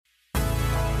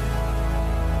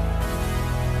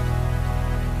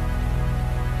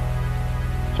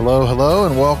Hello, hello,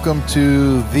 and welcome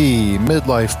to the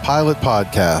Midlife Pilot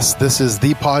Podcast. This is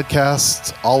the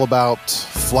podcast all about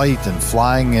flight and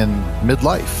flying in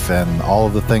midlife and all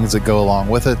of the things that go along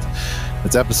with it.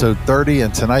 It's episode 30,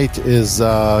 and tonight is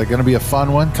going to be a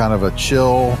fun one, kind of a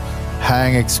chill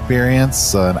hang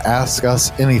experience, an Ask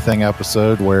Us Anything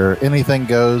episode where anything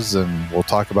goes, and we'll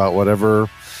talk about whatever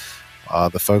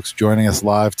the folks joining us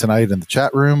live tonight in the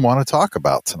chat room want to talk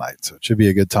about tonight. So it should be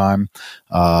a good time.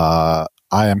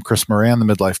 I am Chris Moran, the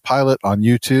Midlife Pilot on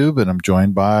YouTube, and I'm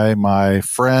joined by my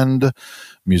friend,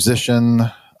 musician,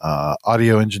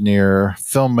 audio engineer,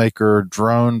 filmmaker,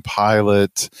 drone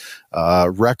pilot,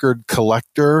 record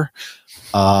collector,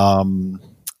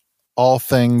 all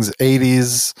things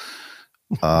 80s,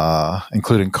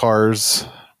 including cars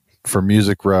for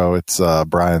Music Row. It's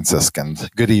Brian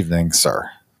Siskind. Good evening, sir.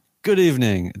 Good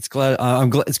evening. It's glad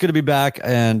it's good to be back,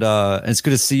 and it's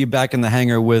good to see you back in the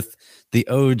hangar with the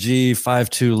OG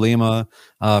 52 Lima.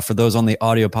 For those on the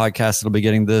audio podcast that'll be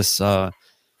getting this,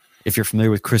 if you're familiar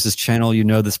with Chris's channel, you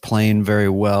know this plane very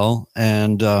well,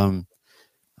 and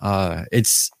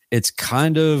it's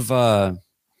kind of I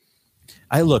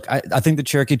think the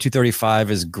Cherokee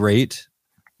 235 is great,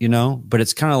 but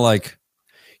it's kind of like,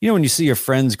 when you see your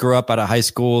friends grow up out of high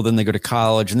school, then they go to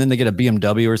college, and then they get a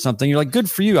BMW or something. You're like, good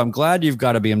for you. I'm glad you've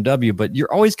got a BMW, but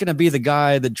you're always going to be the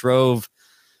guy that drove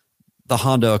the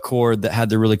Honda Accord that had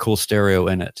the really cool stereo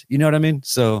in it. You know what I mean?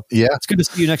 So yeah, it's good to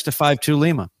see you next to 52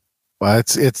 Lima. Well,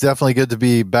 it's definitely good to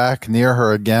be back near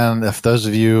her again. If those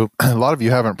of you, a lot of you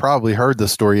haven't probably heard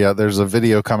this story yet, there's a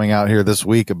video coming out here this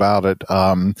week about it.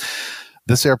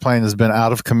 This airplane has been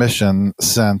out of commission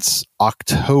since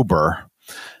October.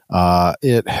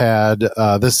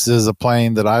 This is a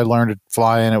plane that I learned to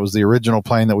fly in. It was the original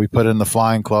plane that we put in the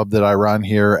flying club that I run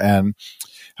here, and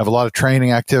have a lot of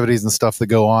training activities and stuff that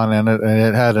go on in it. And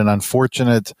it had an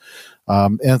unfortunate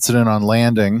incident on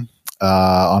landing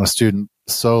on a student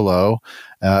solo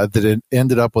that it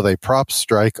ended up with a prop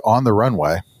strike on the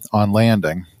runway on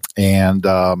landing, and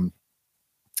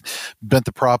bent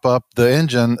the prop up. The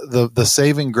engine, the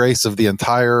saving grace of the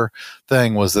entire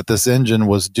thing was that this engine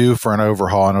was due for an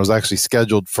overhaul, and it was actually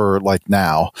scheduled for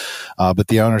now. But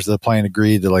the owners of the plane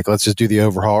agreed to let's just do the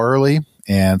overhaul early.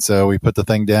 And so we put the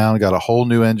thing down, got a whole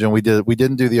new engine. We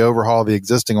didn't do the overhaul of the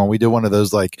existing one. We did one of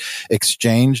those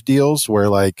exchange deals where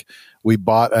we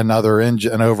bought another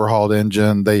engine, an overhauled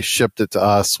engine. They shipped it to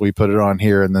us. We put it on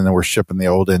here, and then we're shipping the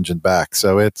old engine back.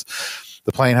 So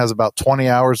the plane has about 20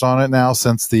 hours on it now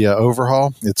since the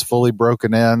overhaul. It's fully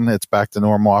broken in. It's back to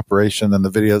normal operation. And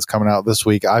the video that's coming out this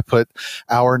week, I put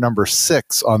hour number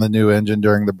 6 on the new engine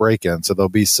during the break-in. So there'll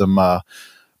be some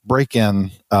break-in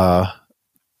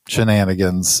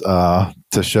shenanigans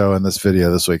to show in this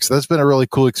video this week. So that's been a really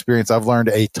cool experience. I've learned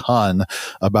a ton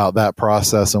about that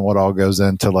process and what all goes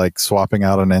into swapping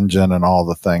out an engine and all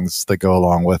the things that go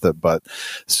along with it. But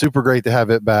super great to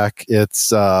have it back.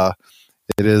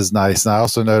 It is nice. And I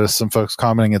also noticed some folks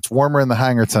commenting it's warmer in the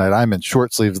hangar tonight. I'm in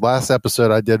short sleeves. Last episode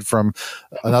I did from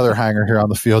another hangar here on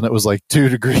the field, and it was 2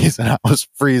 degrees and I was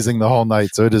freezing the whole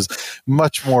night. So it is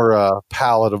much more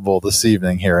palatable this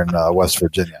evening here in West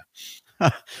Virginia.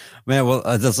 Man, well,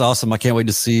 that's awesome. I can't wait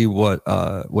to see what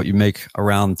you make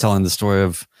around telling the story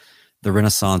of the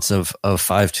renaissance of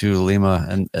 52 Lima.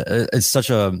 And it's such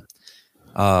a,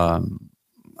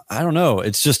 I don't know.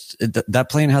 It's just that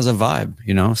plane has a vibe,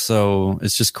 so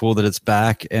it's just cool that it's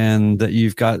back and that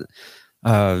you've got,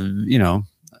 even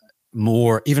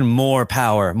more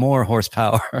power, more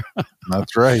horsepower.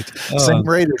 That's right. Same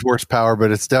rated horsepower,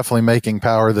 but it's definitely making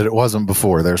power that it wasn't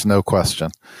before. There's no question.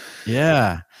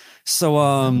 Yeah. So,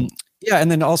 and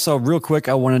then also real quick,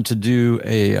 I wanted to do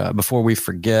before we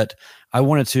forget, I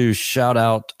wanted to shout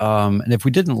out, and if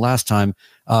we didn't last time,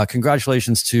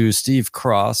 congratulations to Steve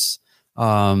Cross,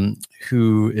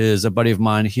 who is a buddy of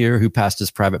mine here who passed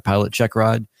his private pilot check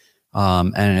ride,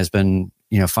 and has been,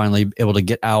 finally able to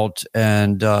get out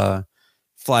and,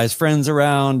 fly his friends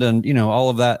around and, all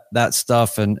of that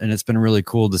stuff. And it's been really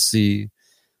cool to see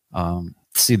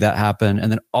that happen.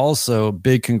 And then also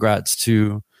big congrats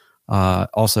to,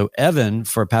 also Evan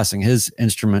for passing his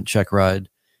instrument check ride.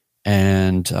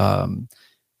 And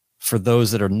for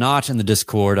those that are not in the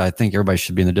Discord, I think everybody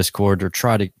should be in the Discord, or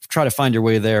try to find your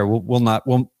way there. We'll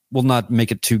not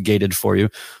make it too gated for you,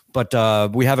 but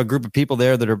we have a group of people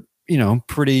there that are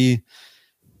pretty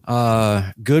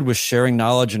good with sharing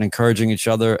knowledge and encouraging each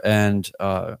other. And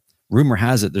rumor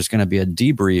has it there's going to be a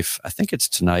debrief. I think it's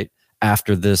tonight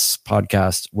after this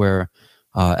podcast where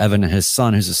Evan and his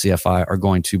son, who's a CFI, are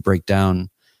going to break down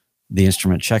the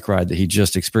instrument check ride that he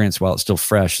just experienced while it's still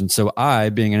fresh. And so I,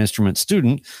 being an instrument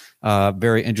student,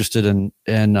 very interested in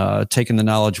taking the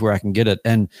knowledge where I can get it.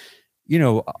 And,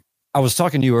 I was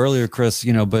talking to you earlier, Chris,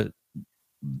 and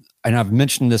I've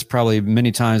mentioned this probably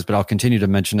many times, but I'll continue to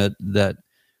mention it, that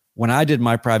when I did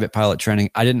my private pilot training,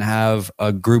 I didn't have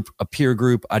a peer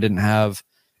group. I didn't have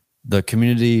the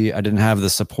community. I didn't have the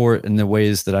support in the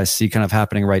ways that I see kind of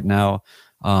happening right now.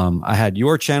 I had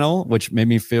your channel, which made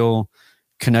me feel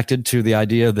connected to the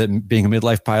idea that being a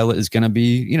midlife pilot is going to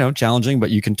be, challenging, but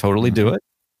you can totally do it.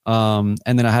 And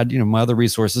then I had, my other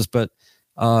resources, but,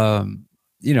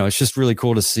 it's just really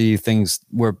cool to see things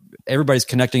where everybody's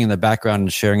connecting in the background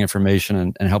and sharing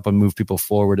information and helping move people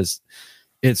forward.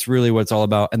 It's really what it's all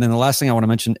about. And then the last thing I want to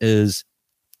mention is,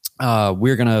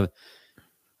 we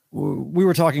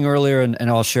were talking earlier, and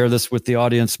I'll share this with the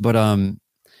audience, but,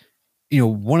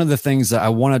 one of the things that I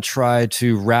want to try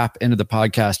to wrap into the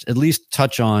podcast, at least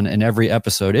touch on in every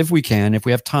episode, if we can, if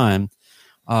we have time,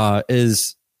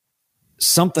 is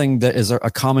something that is a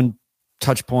common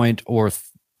touch point or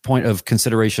point of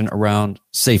consideration around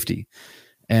safety.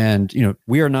 And,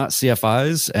 we are not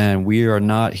CFIs, and we are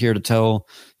not here to tell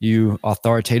you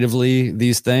authoritatively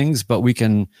these things, but we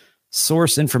can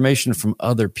source information from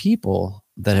other people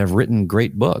that have written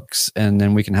great books, and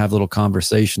then we can have little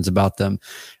conversations about them.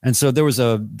 And so there was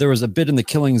a bit in The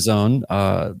Killing Zone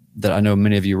that I know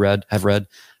many of you have read,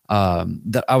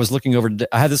 that I was looking over.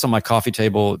 I had this on my coffee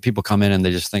table. People come in and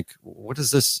they just think, what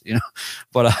is this?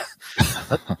 But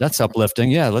that's uplifting.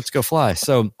 Yeah, let's go fly.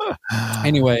 So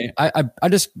anyway, I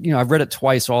just, I've read it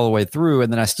twice all the way through,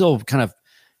 and then I still kind of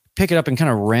pick it up and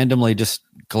kind of randomly just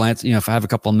glance, if I have a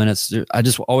couple of minutes. I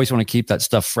just always want to keep that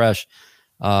stuff fresh.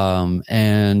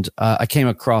 And I came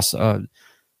across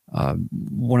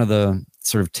one of the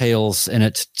sort of tales in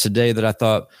it today that I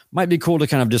thought might be cool to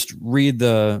kind of just read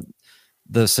the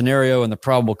scenario and the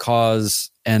probable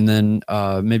cause, and then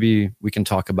maybe we can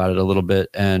talk about it a little bit,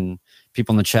 and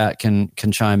people in the chat can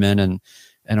chime in, and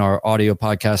our audio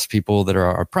podcast people that are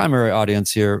our primary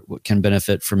audience here can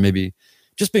benefit from maybe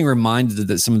just being reminded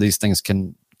that some of these things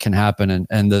can happen.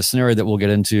 And the scenario that we'll get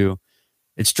into,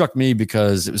 it struck me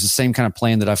because it was the same kind of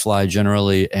plane that I fly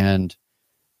generally. And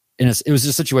it was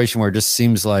a situation where it just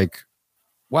seems like,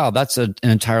 wow, that's an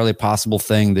entirely possible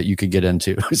thing that you could get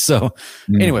into. So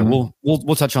anyway,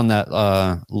 we'll touch on that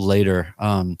later.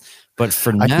 But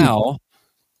for now,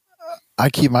 I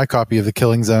keep my copy of The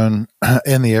Killing Zone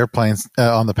in the airplanes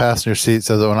on the passenger seat,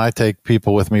 so that when I take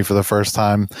people with me for the first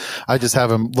time, I just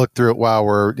have them look through it while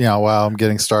while I'm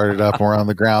getting started up and we're on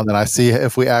the ground, and I see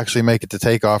if we actually make it to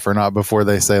takeoff or not before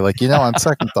they say, like, on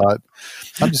second thought,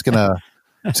 I'm just gonna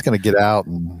get out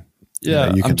and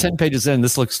I'm 10 pages in.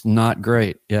 This looks not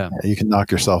great. Yeah, you can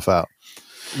knock yourself out.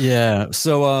 Yeah.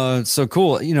 So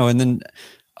cool. And then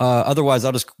otherwise,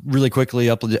 I'll just really quickly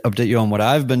update you on what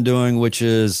I've been doing, which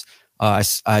is. I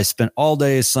spent all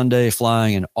day Sunday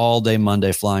flying and all day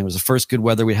Monday flying. It was the first good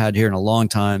weather we had here in a long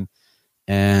time.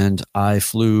 And I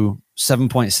flew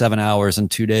 7.7 hours in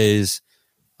 2 days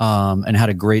and had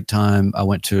a great time. I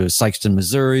went to Sikeston,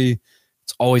 Missouri.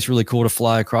 It's always really cool to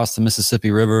fly across the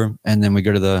Mississippi River. And then we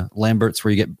go to the Lambert's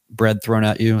where you get bread thrown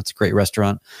at you. It's a great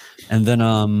restaurant. And then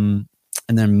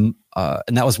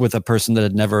that was with a person that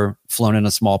had never flown in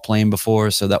a small plane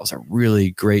before. So that was a really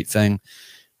great thing.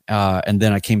 And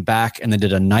then I came back and then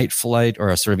did a night flight, or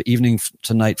a sort of evening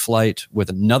to night flight, with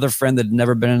another friend that had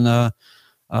never been in a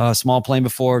small plane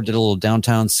before. Did a little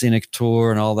downtown scenic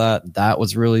tour and all that. That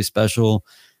was really special.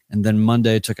 And then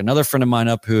Monday took another friend of mine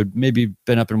up who had maybe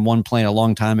been up in one plane a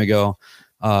long time ago.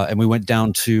 And we went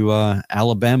down to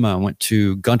Alabama. I went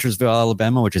to Guntersville,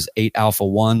 Alabama, which is 8 Alpha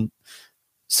 1.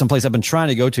 Someplace I've been trying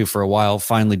to go to for a while.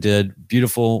 Finally did.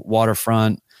 Beautiful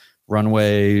waterfront,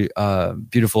 runway,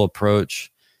 beautiful approach.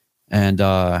 And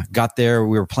got there.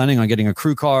 We were planning on getting a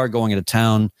crew car, going into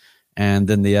town, and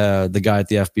then the guy at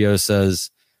the FBO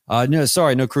says, "No,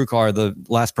 sorry, no crew car." The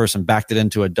last person backed it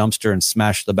into a dumpster and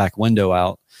smashed the back window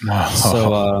out.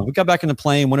 So we got back in the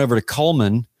plane, went over to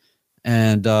Coleman,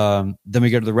 and then we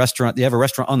go to the restaurant. They have a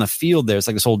restaurant on the field there. It's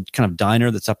like this old kind of diner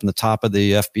that's up in the top of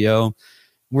the FBO.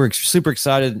 We're super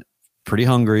excited, pretty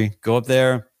hungry. Go up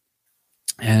there,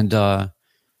 and the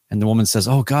woman says,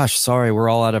 "Oh gosh, sorry, we're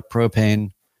all out of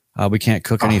propane. We can't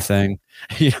cook anything."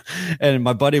 And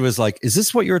my buddy was like, "Is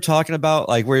this what you were talking about?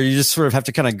 Like where you just sort of have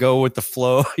to kind of go with the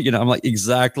flow?" I'm like,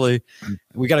 exactly.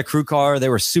 We got a crew car. They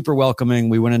were super welcoming.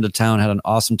 We went into town, had an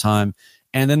awesome time.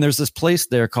 And then there's this place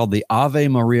there called the Ave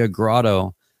Maria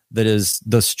Grotto that is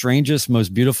the strangest,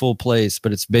 most beautiful place.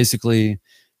 But it's basically,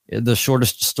 the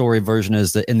shortest story version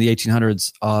is that in the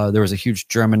 1800s, there was a huge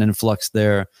German influx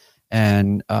there,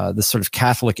 and this sort of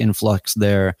Catholic influx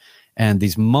there. And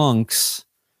these monks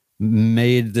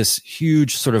made this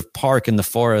huge sort of park in the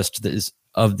forest that is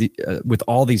with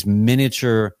all these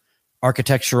miniature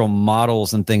architectural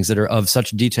models and things that are of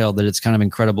such detail that it's kind of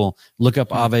incredible. Look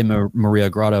up Ave Maria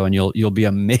Grotto and you'll be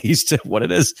amazed at what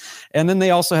it is. And then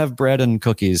they also have bread and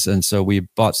cookies. And so we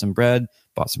bought some bread,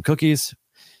 bought some cookies,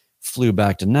 flew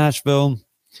back to Nashville,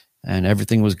 and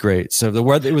everything was great. So the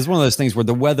weather, it was one of those things where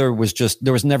the weather was just,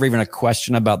 there was never even a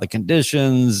question about the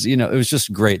conditions. You know, it was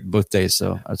just great both days.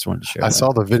 So I just wanted to share. I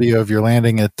saw the video of your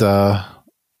landing at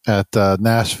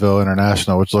Nashville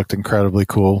International, which looked incredibly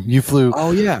cool. You flew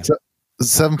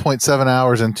 7.7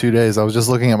 hours in 2 days. I was just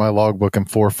looking at my logbook in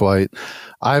ForeFlight.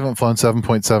 I haven't flown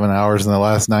 7.7 hours in the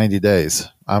last 90 days.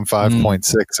 I'm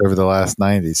 5.6 over the last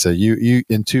 90. So you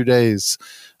in 2 days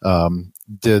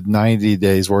did 90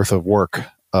 days worth of work.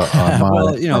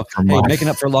 Well, you know, making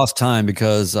up for lost time,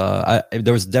 because there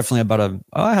was definitely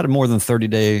I had a more than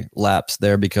 30-day lapse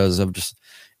there because of just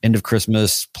end of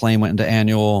Christmas, plane went into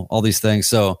annual, all these things.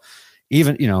 So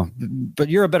even, you know, but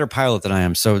you're a better pilot than I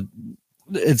am. So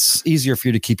it's easier for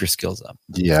you to keep your skills up.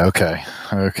 Yeah. Okay.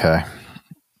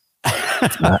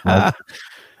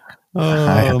 I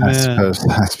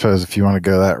suppose if you want to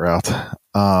go that route,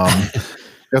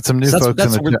 got some new folks in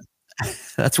the chat.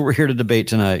 That's what we're here to debate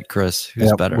tonight, Chris.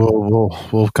 Who's better?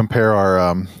 We'll compare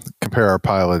our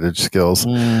pilotage skills.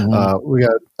 Mm-hmm. We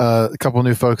got a couple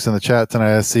new folks in the chat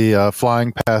tonight. I see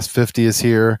Flying Past 50 is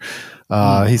here.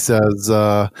 He says,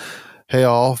 "Hey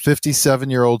all,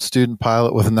 57-year-old student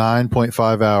pilot with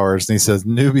 9.5 hours." And he says,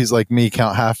 "Newbies like me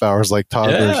count half hours like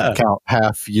toddlers count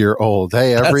half-year-old."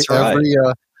 Hey, every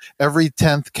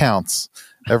 10th counts.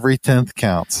 Every 10th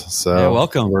counts. So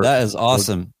welcome. That is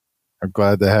awesome. I'm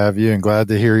glad to have you and glad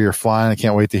to hear you're flying. I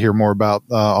can't wait to hear more about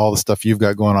all the stuff you've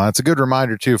got going on. It's a good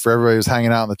reminder, too, for everybody who's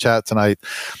hanging out in the chat tonight.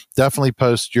 Definitely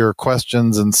post your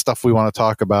questions and stuff we want to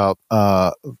talk about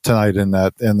tonight in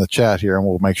the chat here, and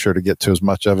we'll make sure to get to as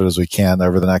much of it as we can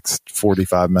over the next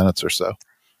 45 minutes or so.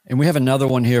 And we have another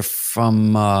one here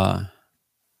from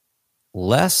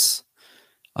Les.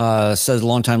 Says,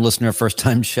 longtime listener,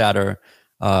 first-time chatter.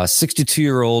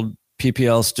 62-year-old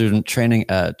PPL student training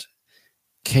at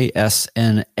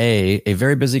KSNA, a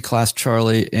very busy class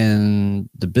Charlie in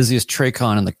the busiest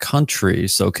TRACON in the country,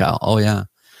 SoCal. Oh, yeah.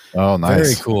 Oh, nice.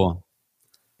 Very cool.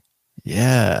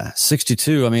 Yeah.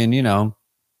 62. I mean, you know.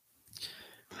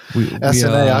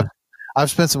 SNA, I've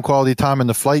spent some quality time in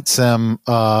the flight sim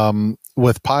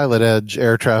with Pilot Edge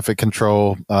air traffic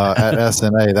control at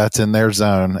SNA. That's in their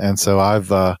zone. And so I've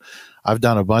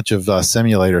done a bunch of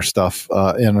simulator stuff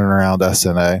in and around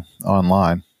SNA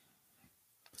online.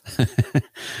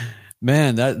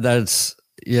 Man, that's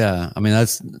I mean,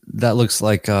 that looks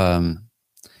like a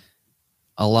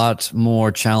lot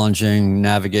more challenging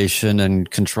navigation and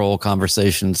control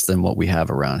conversations than what we have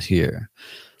around here.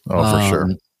 Oh, for sure.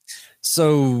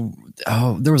 So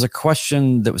there was a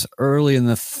question that was early in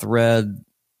the thread,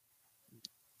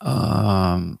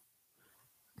 and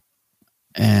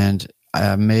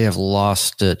I may have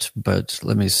lost it, but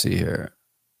let me see here.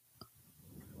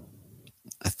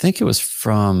 I think it was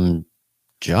from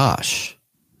Josh.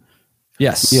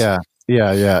 Yes. Yeah.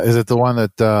 Is it the one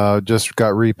that just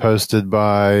got reposted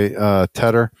by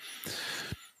Tedder?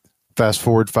 Fast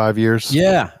forward 5 years.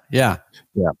 Yeah.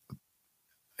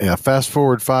 Fast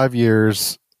forward 5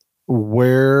 years.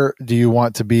 Where do you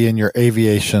want to be in your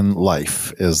aviation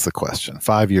life is the question.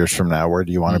 5 years from now, where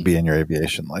do you want to be in your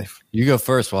aviation life? You go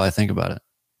first while I think about it.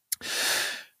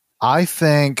 I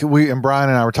think Brian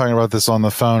and I were talking about this on the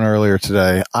phone earlier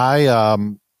today.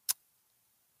 And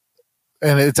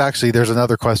it's actually, there's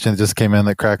another question that just came in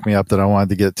that cracked me up that I wanted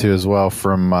to get to as well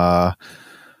from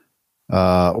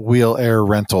Wheel Air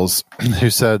Rentals, who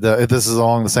said, this is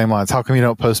along the same lines. How come you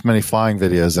don't post many flying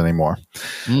videos anymore?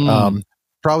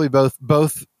 Probably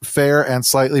both fair and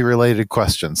slightly related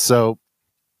questions. So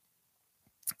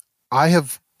I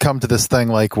have come to this thing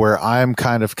like where I'm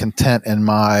kind of content in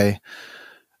not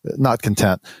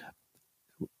content.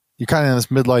 You're kind of in this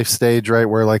midlife stage, right?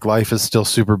 Where like life is still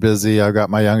super busy. I've got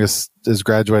my youngest is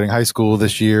graduating high school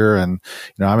this year, and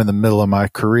I'm in the middle of my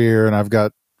career, and I've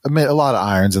got a lot of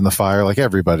irons in the fire, like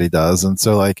everybody does. And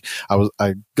so like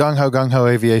I gung ho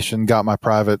aviation, got my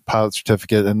private pilot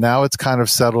certificate, and now it's kind of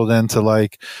settled into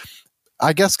like,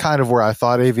 I guess kind of where I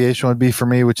thought aviation would be for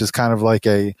me, which is kind of like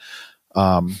a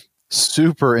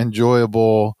super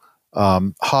enjoyable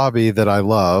hobby that I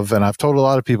love. And I've told a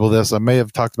lot of people this, I may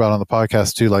have talked about on the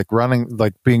podcast too, like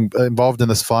being involved in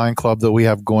this flying club that we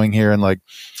have going here. And like,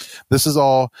 this is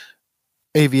all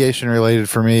aviation related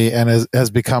for me, and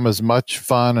has become as much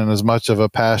fun and as much of a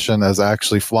passion as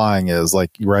actually flying is.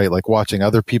 Like, right, like watching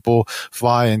other people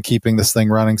fly and keeping this thing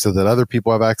running so that other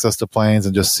people have access to planes,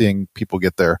 and just seeing people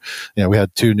get there. You know, we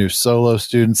had 2 new solo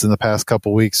students in the past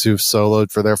couple weeks who've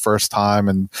soloed for their first time,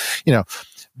 and you know,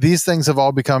 these things have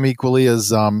all become equally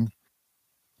as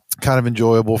kind of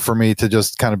enjoyable for me to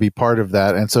just kind of be part of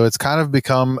that. And so it's kind of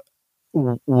become,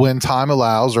 when time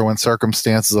allows or when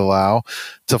circumstances allow,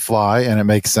 to fly, and it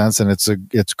makes sense, and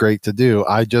it's great to do.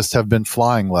 I just have been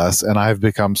flying less, and I've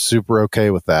become super okay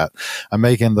with that. I'm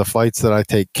making the flights that I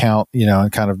take count, you know, and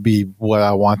kind of be what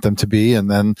I want them to be. And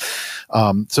then,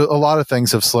 so a lot of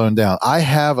things have slowed down. I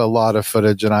have a lot of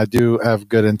footage, and I do have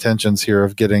good intentions here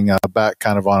of getting back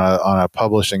kind of on a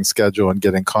publishing schedule and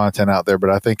getting content out there.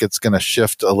 But I think it's going to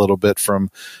shift a little bit from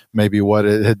maybe what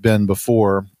it had been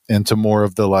before into more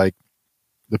of the, like,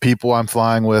 the people I'm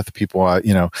flying with,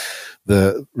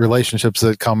 the relationships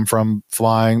that come from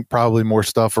flying, probably more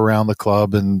stuff around the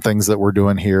club and things that we're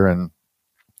doing here. And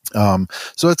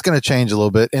so it's going to change a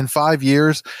little bit. In 5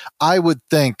 years, I would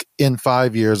think in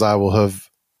 5 years, I will have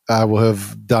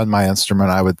done my instrument.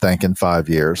 I would think in 5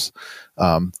 years.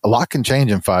 A lot can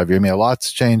change in 5 years. I mean, a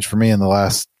lot's changed for me in the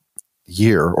last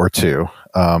year or two.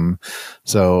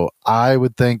 So I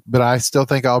would think, but I still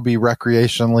think I'll be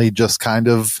recreationally just kind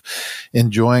of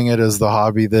enjoying it as the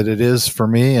hobby that it is for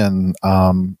me. And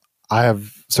I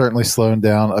have certainly slowed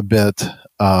down a bit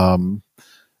in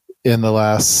the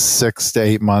last 6 to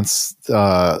 8 months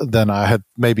than I had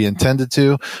maybe intended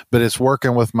to, but it's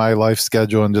working with my life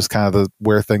schedule and just kind of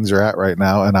where things are at right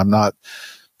now. And I'm not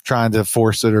trying to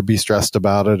force it or be stressed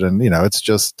about it. And, you know, it's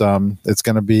just, it's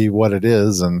going to be what it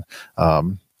is. And,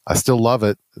 I still love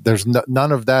it. There's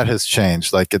none of that has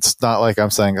changed. Like, it's not like I'm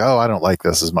saying, oh, I don't like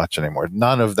this as much anymore.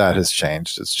 None of that has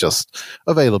changed. It's just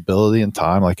availability and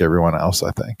time, like everyone else,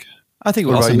 I think. I think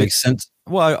it also makes sense.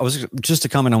 Well, I was just to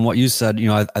comment on what you said. You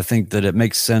know, I think that it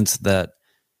makes sense that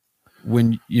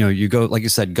when, you know, you go, like you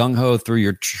said, gung ho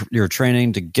through your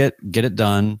training to get it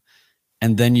done.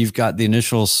 And then you've got the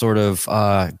initial sort of,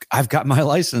 I've got my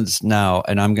license now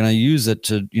and I'm going to use it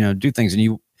to, you know, do things.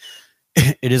 And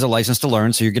it is a license to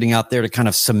learn. So you're getting out there to kind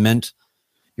of cement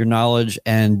your knowledge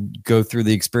and go through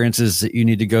the experiences that you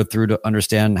need to go through to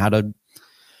understand how to,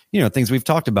 you know, things we've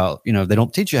talked about. You know, they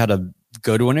don't teach you how to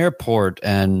go to an airport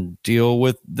and deal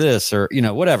with this or, you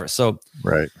know, whatever. So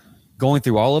right, going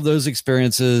through all of those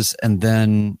experiences and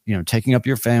then, you know, taking up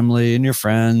your family and your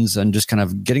friends and just kind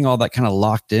of getting all that kind of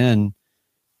locked in.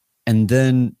 And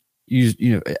then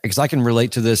you know, because I can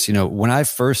relate to this, you know, when I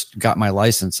first got my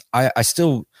license, I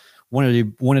still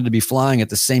wanted to be flying at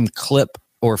the same clip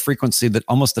or frequency that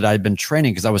I'd been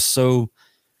training, because I was so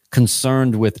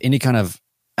concerned with any kind of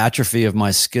atrophy of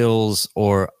my skills,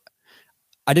 or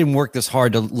I didn't work this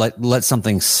hard to let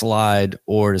something slide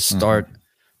or to start.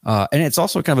 And it's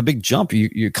also kind of a big jump,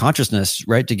 your consciousness,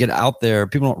 right? To get out there.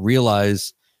 People don't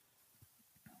realize,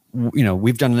 you know,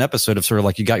 we've done an episode of sort of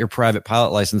like, you got your private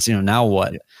pilot license, you know, now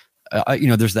what? You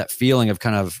know, there's that feeling of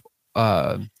kind of,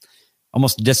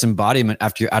 almost disembodiment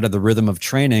after you're out of the rhythm of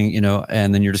training, you know,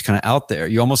 and then you're just kind of out there.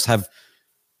 You almost have,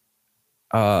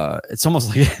 it's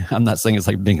almost like, I'm not saying it's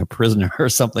like being a prisoner or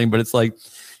something, but it's like,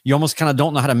 you almost kind of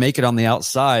don't know how to make it on the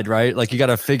outside, right? Like, you got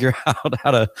to figure out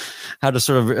how to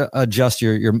sort of adjust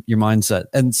your mindset.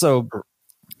 And so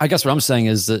I guess what I'm saying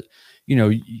is that, you know,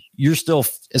 you're still,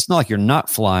 it's not like you're not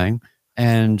flying.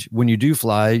 And when you do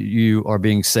fly, you are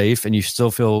being safe and you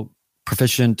still feel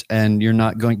proficient, and you're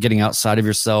not getting outside of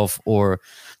yourself or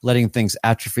letting things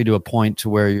atrophy to a point to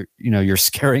where you're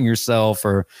scaring yourself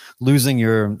or losing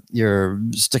your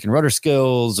stick and rudder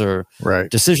skills or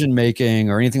decision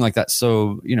making or anything like that.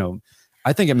 So, you know,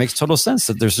 I think it makes total sense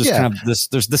that there's just kind of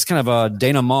this kind of a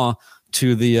denouement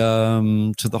to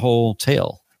the whole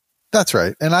tale. That's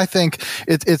right. And I think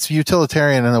it's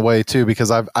utilitarian in a way too, because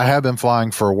I have been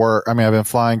flying for work. I mean, I've been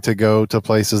flying to go to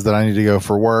places that I need to go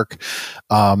for work.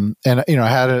 And, you know, I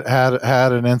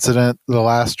had an incident the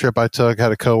last trip I took,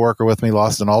 had a coworker with me,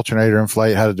 lost an alternator in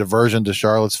flight, had a diversion to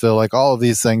Charlottesville. Like, all of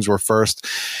these things were first.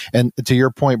 And to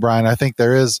your point, Brian, I think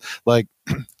there is, like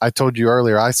I told you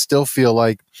earlier, I still feel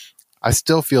like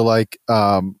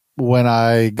when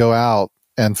I go out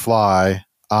and fly,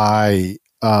 I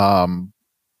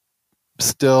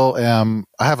still am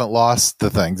haven't lost the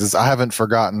things. I haven't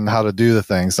forgotten how to do the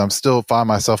things. I'm still find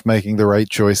myself making the right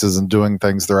choices and doing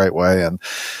things the right way, and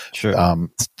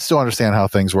still understand how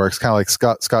things work. It's kind of like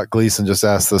Scott Gleason just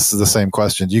asked this the same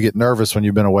question. Do you get nervous when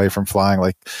you've been away from flying,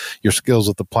 like your skills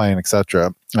with the plane,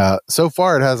 etc.? So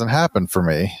far, it hasn't happened for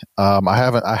me.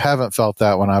 I haven't felt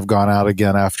that when I've gone out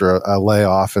again after a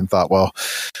layoff and thought, well,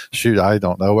 shoot, I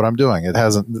don't know what I'm doing. It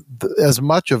hasn't. As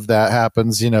much of that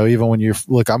happens, even when you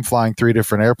look, I'm flying 3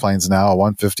 different airplanes now, a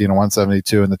 150 and a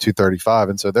 172 and the 235,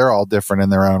 and so they're all different in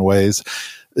their own ways.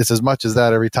 It's as much as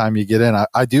that every time you get in.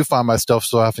 I do find myself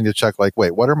still having to check, like,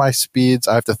 wait, what are my speeds?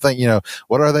 I have to think,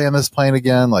 what are they in this plane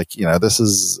again? Like, this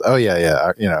is,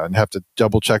 and have to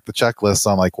double check the checklists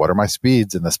on, like, what are my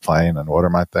speeds in this plane and what are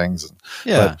my things?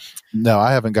 But no,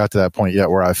 I haven't got to that point yet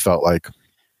where I felt like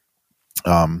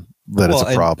it's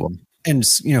a problem. And,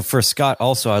 for Scott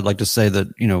also, I'd like to say that,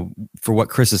 for what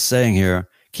Chris is saying here,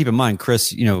 keep in mind,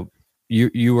 Chris,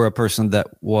 you were a person that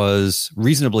was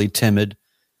reasonably timid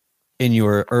in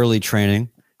your early training,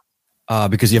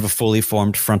 because you have a fully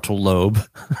formed frontal lobe.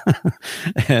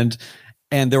 and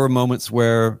there were moments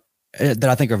where that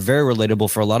I think are very relatable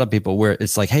for a lot of people, where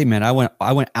it's like, hey man, I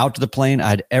went out to the plane. I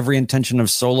had every intention of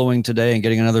soloing today and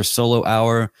getting another solo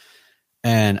hour.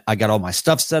 And I got all my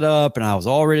stuff set up and I was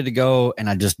all ready to go. And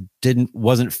I just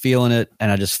wasn't feeling it.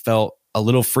 And I just felt a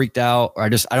little freaked out, or I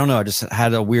don't know. I just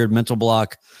had a weird mental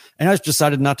block and I just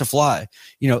decided not to fly,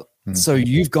 So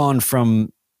you've gone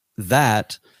from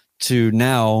that to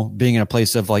now being in a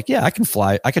place of like, yeah, I can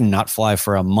fly. I can not fly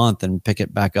for a month and pick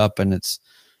it back up. And it's,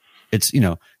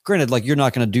 granted, like you're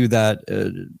not going to do that.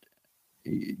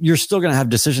 You're still going to have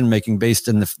decision-making based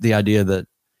in the idea that,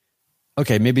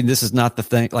 okay, maybe this is not the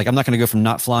thing. Like, I'm not going to go from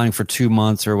not flying for 2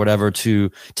 months or whatever to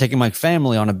taking my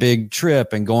family on a big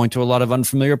trip and going to a lot of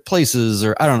unfamiliar places,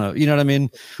 or I don't know. You know what I mean?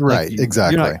 Right. Like,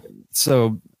 exactly.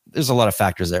 So there's a lot of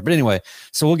factors there, but anyway,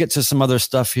 so we'll get to some other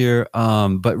stuff here.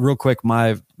 But real quick,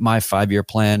 my 5-year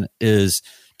plan is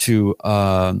to,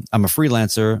 I'm a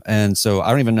freelancer. And so I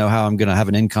don't even know how I'm going to have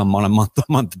an income on a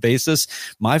month basis.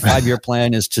 My 5-year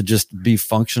plan is to just be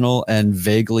functional and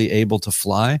vaguely able to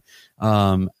fly.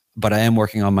 But I am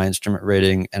working on my instrument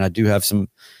rating, and I do have some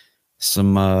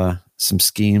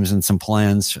schemes and some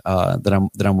plans, that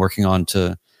I'm working on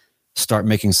to start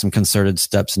making some concerted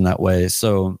steps in that way.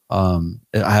 So, there's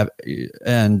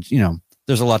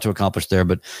a lot to accomplish there,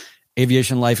 but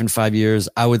aviation life in 5 years,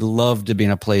 I would love to be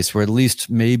in a place where at least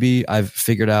maybe I've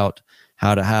figured out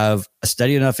how to have a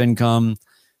steady enough income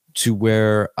to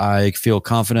where I feel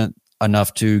confident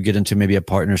enough to get into maybe a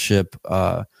partnership,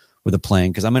 with a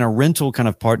plane. Cause I'm in a rental kind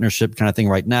of partnership kind of thing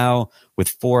right now with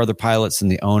 4 other pilots and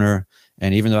the owner.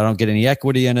 And even though I don't get any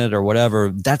equity in it or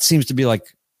whatever, that seems to be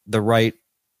like the right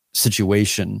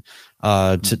situation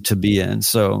to be in.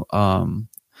 So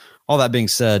all that being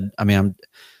said, I mean,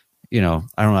 I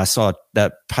don't know. I saw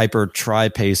that Piper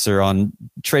Tri-Pacer on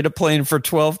Trade a Plane for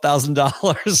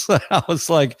 $12,000. I was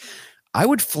like, I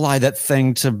would fly that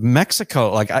thing to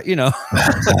Mexico. Like, I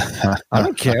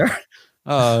don't care.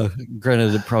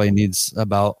 Granted, it probably needs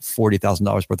about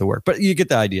 $40,000 worth of work, but you get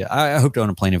the idea. I hope to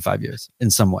own a plane in 5 years in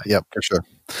some way. Yep, for sure.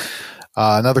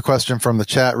 Another question from the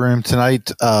chat room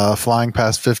tonight. Flying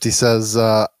Past 50 says,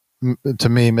 to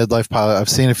me, midlife pilot, I've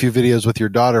seen a few videos with your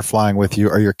daughter flying with you.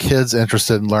 Are your kids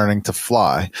interested in learning to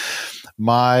fly?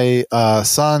 My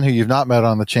son, who you've not met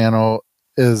on the channel,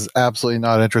 is absolutely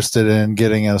not interested in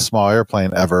getting in a small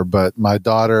airplane ever. But my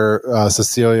daughter,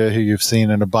 Cecilia, who you've seen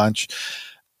in a bunch,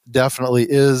 definitely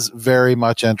is very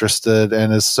much interested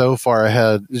and is so far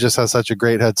ahead. Just has such a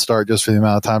great head start just for the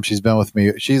amount of time she's been with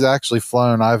me. She's actually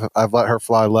flown. I've let her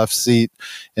fly left seat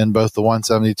in both the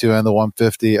 172 and the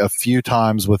 150 a few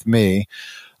times with me,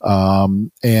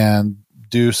 and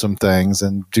do some things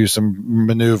and do some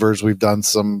maneuvers. We've done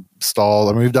some stall.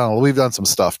 I mean, we've done some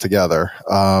stuff together.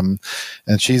 And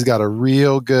she's got a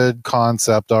real good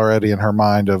concept already in her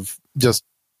mind of just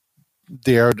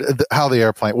how the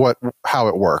airplane, how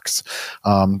it works,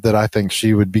 that I think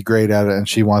she would be great at it, and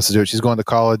she wants to do it. She's going to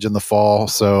college in the fall,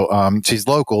 so she's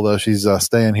local though. She's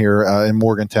staying here in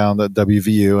Morgantown at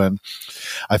WVU, and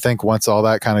I think once all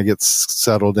that kind of gets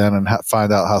settled in and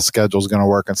find out how schedule's going to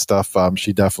work and stuff,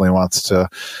 she definitely wants to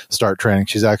start training.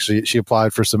 She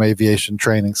applied for some aviation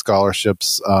training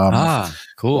scholarships,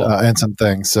 cool, and some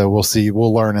things. So we'll see.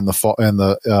 We'll learn in the fall, in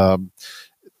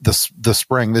the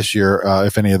spring this year,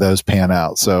 if any of those pan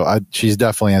out. So she's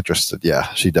definitely interested.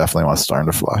 Yeah, she definitely wants to learn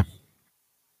to fly.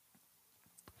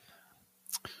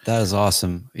 That is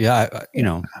awesome. Yeah,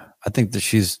 I think that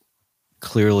she's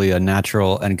clearly a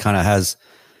natural and kind of has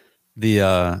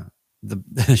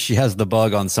she has the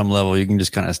bug on some level. You can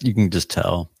just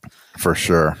tell. For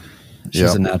sure.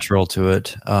 She's a natural to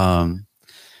it.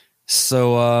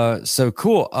 So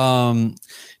cool.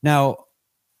 Now,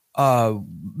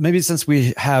 maybe since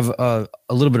we have a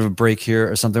little bit of a break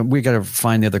here or something, we got to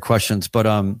find the other questions, but,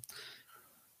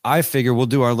 I figure we'll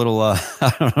do our little, I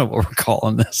don't know what we're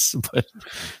calling this, but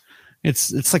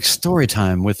it's like story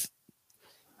time with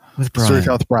Brian. Story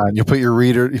time with Brian. You put your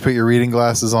reading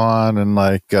glasses on and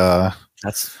like,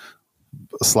 that's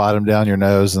slide them down your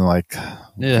nose and like,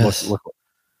 yes. Look.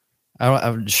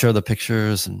 I would show the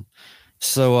pictures. And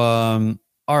so,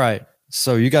 all right.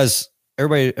 So you guys,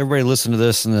 everybody listen to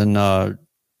this and then,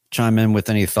 chime in with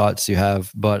any thoughts you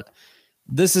have, but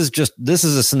this is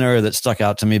a scenario that stuck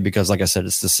out to me because, like I said,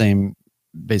 it's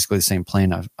basically the same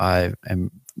plane I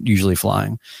am usually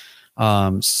flying.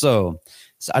 So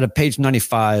it's out of page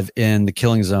 95 in the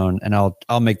Killing Zone, and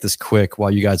I'll make this quick while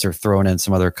you guys are throwing in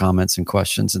some other comments and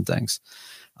questions and things.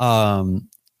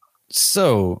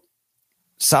 So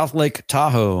South Lake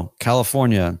Tahoe,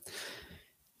 California.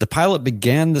 The pilot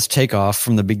began this takeoff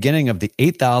from the beginning of the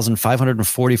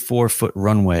 8,544-foot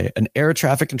runway. An air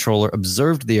traffic controller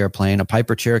observed the airplane, a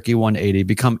Piper Cherokee 180,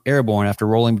 become airborne after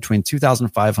rolling between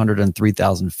 2,500 and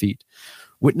 3,000 feet.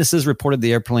 Witnesses reported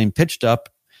the airplane pitched up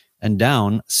and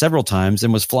down several times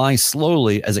and was flying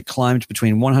slowly as it climbed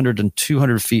between 100 and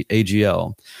 200 feet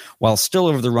AGL. While still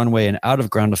over the runway and out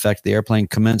of ground effect, the airplane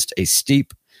commenced a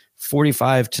steep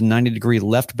 45 to 90 degree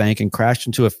left bank and crashed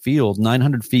into a field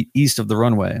 900 feet east of the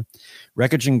runway.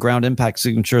 Wreckage and ground impact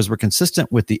signatures were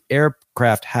consistent with the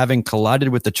aircraft having collided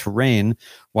with the terrain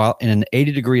while in an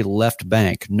 80 degree left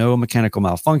bank. No mechanical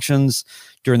malfunctions.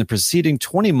 During the preceding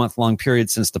 20-month-long period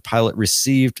since the pilot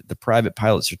received the private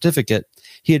pilot certificate,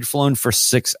 he had flown for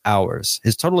 6 hours.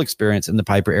 His total experience in the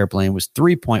Piper airplane was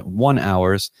 3.1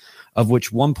 hours, of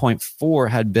which 1.4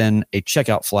 had been a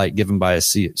checkout flight given by a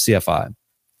CFI.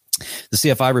 The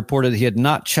CFI reported he had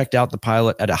not checked out the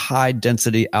pilot at a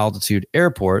high-density altitude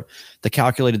airport. The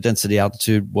calculated density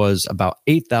altitude was about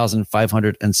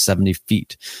 8,570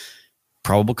 feet.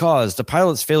 Probable cause: the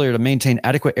pilot's failure to maintain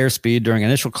adequate airspeed during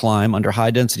initial climb under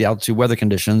high-density altitude weather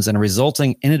conditions and a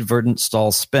resulting inadvertent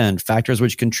stall spin. Factors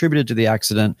which contributed to the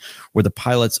accident were the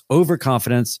pilot's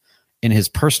overconfidence in his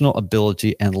personal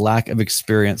ability and lack of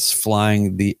experience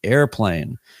flying the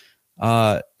airplane.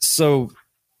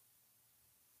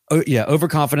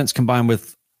 Overconfidence combined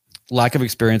with lack of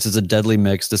experience is a deadly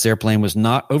mix. This airplane was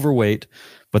not overweight,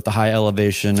 but the high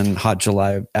elevation and hot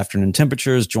July afternoon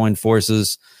temperatures joined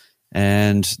forces,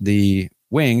 and the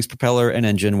wings, propeller, and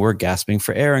engine were gasping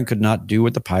for air and could not do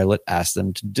what the pilot asked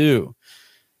them to do.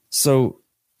 So,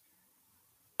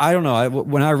 I don't know.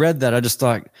 When I read that, I just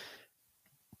thought,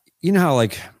 you know how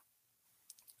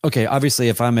okay, obviously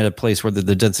if I'm at a place where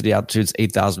the density altitude is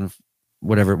 8,000,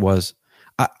 whatever it was,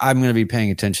 I'm going to be paying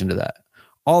attention to that.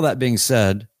 All that being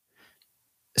said,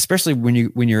 especially when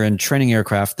you're in training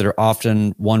aircraft that are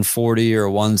often 140 or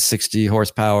 160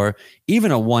 horsepower,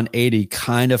 even a 180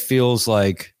 kind of feels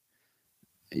like,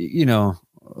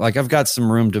 like I've got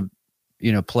some room to,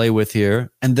 play with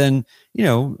here. And then,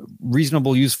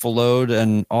 reasonable useful load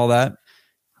and all that.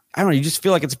 I don't know. You just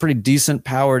feel like it's a pretty decent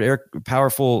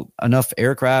powerful enough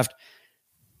aircraft.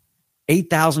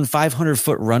 8,500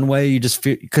 foot runway. You just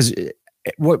feel, because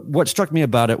what struck me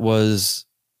about it was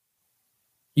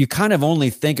you kind of only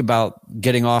think about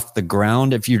getting off the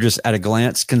ground if you're just at a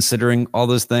glance considering all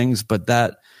those things, but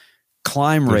that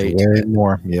climb rate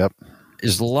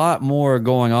is a lot more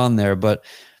going on there. But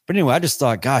anyway, I just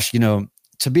thought, gosh, to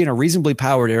be in a reasonably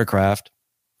powered aircraft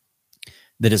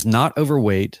that is not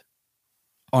overweight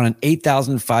on an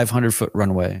 8,500 foot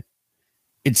runway,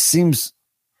 it seems,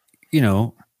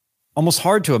 almost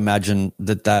hard to imagine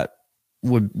that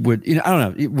would I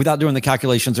don't know, without doing the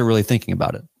calculations or really thinking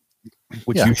about it.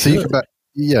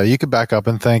 You could back up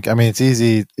and think. I mean, it's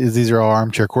easy. These are all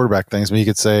armchair quarterback things. But you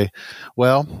could say,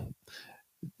 well,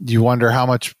 do you wonder how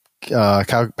much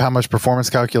performance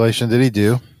calculation did he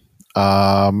do?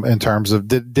 In terms of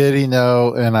did he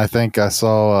know? And I think I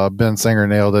saw Ben Singer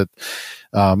nailed it.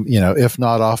 If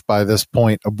not off by this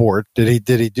point, abort. Did he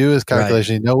do his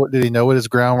calculation? Right. Did he know what his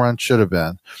ground run should have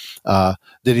been?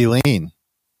 Did he lean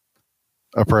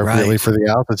appropriately for the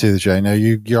altitude that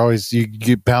you always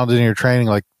get pounded in your training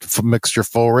like mixture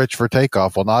full rich for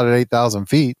takeoff? Well, not at 8,000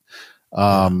 feet.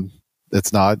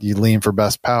 It's not. You lean for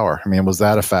best power. I mean, was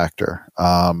that a factor?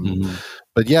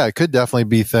 But yeah, it could definitely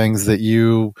be things that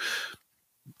you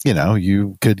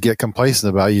could get complacent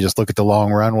about. You just look at the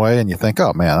long runway and you think,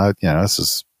 oh man,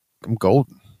 I'm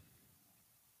golden.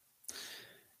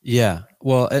 Yeah.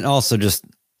 Well, and also just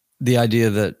the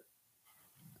idea that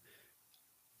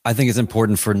I think it's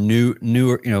important for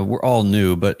newer, we're all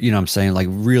new, but I'm saying like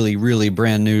really, really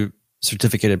brand new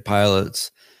certificated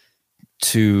pilots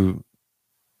to,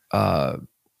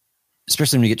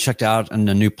 especially when you get checked out in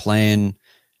a new plane,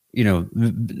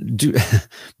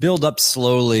 build up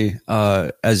slowly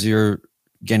as you're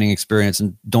gaining experience,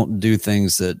 and don't do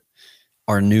things that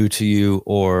are new to you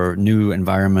or new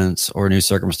environments or new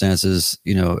circumstances,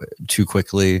 too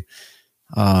quickly.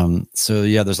 So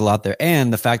yeah, there's a lot there.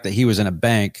 And the fact that he was in a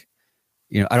bank,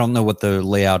 I don't know what the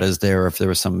layout is there, or if there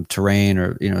was some terrain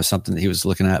or, something that he was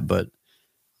looking at, but,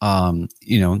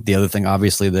 the other thing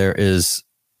obviously there is,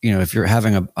 if you're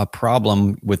having a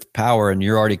problem with power and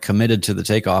you're already committed to the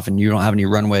takeoff and you don't have any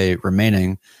runway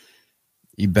remaining,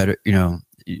 you better,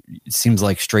 it seems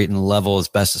like straight and level as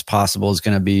best as possible is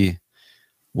going to be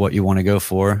what you want to go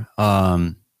for.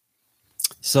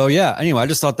 So yeah, anyway, I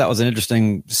just thought that was an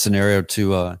interesting scenario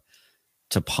to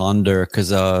ponder.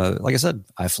 Cause, like I said,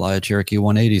 I fly a Cherokee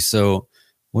 180. So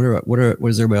what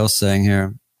is everybody else saying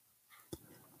here?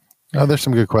 Oh, there's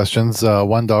some good questions.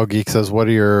 One Dog Geek says, what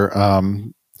are your,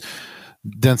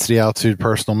 density altitude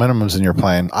personal minimums in your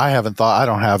plane? I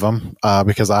don't have them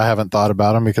because I haven't thought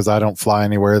about them, because I don't fly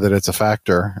anywhere that it's a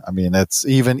factor. I mean, it's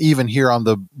even here on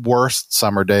the worst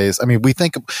summer days. I mean, we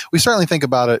certainly think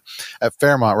about it at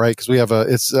Fairmont, right? Because we have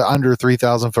it's under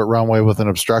 3,000 foot runway with an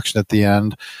obstruction at the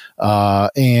end,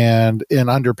 and in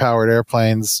underpowered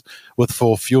airplanes with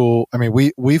full fuel. I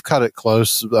mean, we've cut it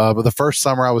close. But the first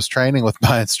summer I was training with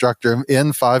my instructor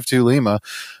in 52 Lima,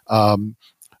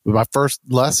 my first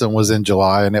lesson was in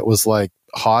July, and it was like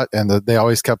hot, and they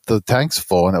always kept the tanks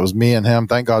full, and it was me and him.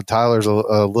 Thank God Tyler's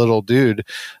a little dude.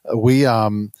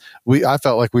 I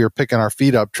felt like we were picking our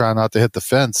feet up trying not to hit the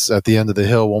fence at the end of the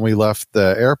hill when we left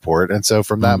the airport. And so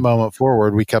from that moment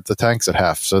forward, we kept the tanks at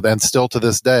half. So then still to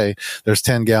this day, there's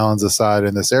 10 gallons aside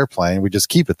in this airplane. We just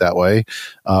keep it that way.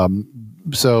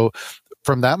 So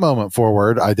from that moment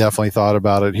forward, I definitely thought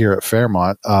about it here at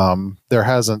Fairmont. There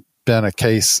hasn't been a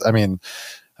case. I mean,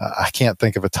 I can't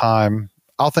think of a time.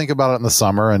 I'll think about it in the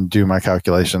summer and do my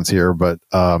calculations here, but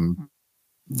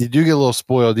you do get a little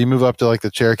spoiled. You move up to like the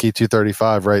Cherokee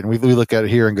 235, right? And we look at it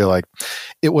here and go like,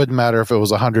 it wouldn't matter if it was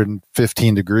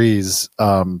 115 degrees.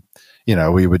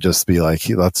 We would just be like,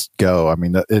 let's go. I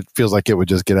mean, it feels like it would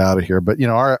just get out of here. But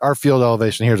our field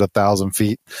elevation here is 1,000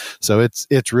 feet, so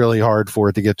it's really hard for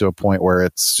it to get to a point where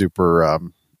it's super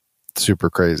super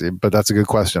crazy. But that's a good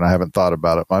question. I haven't thought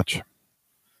about it much.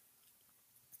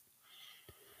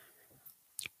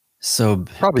 So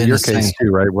probably your case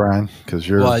too, right, Brian? Because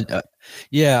you're,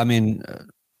 yeah. I mean,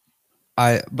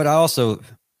 I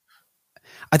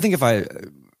think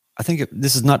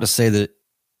this is not to say that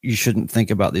you shouldn't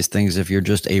think about these things. If you're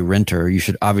just a renter, you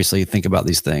should obviously think about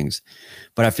these things.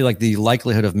 But I feel like the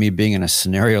likelihood of me being in a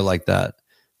scenario like that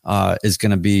is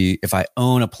going to be if I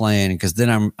own a plane, because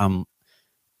then I'm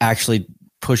actually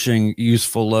pushing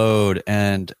useful load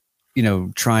and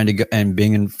trying to go and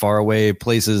being in far away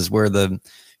places where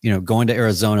going to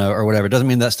Arizona or whatever. It doesn't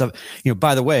mean that stuff,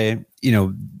 by the way,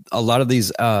 a lot of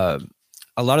these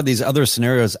other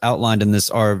scenarios outlined in this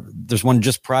there's one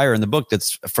just prior in the book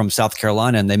that's from South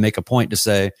Carolina, and they make a point to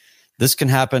say this can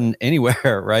happen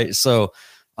anywhere. Right. So,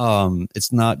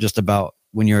 it's not just about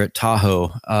when you're at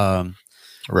Tahoe.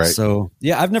 Right. So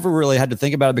yeah, I've never really had to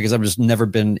think about it because I've just never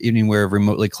been anywhere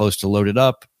remotely close to loaded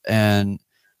up. And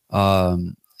I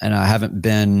haven't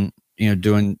been,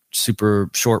 doing super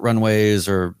short runways,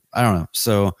 or I don't know.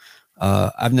 So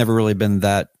I've never really been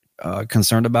that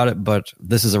concerned about it, but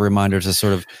this is a reminder to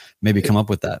sort of maybe come up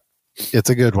with that.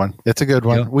 It's a good one. Yeah.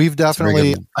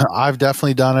 I've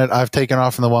definitely done it. I've taken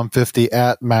off in the 150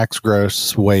 at max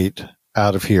gross weight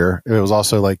out of here. It was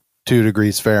also like 2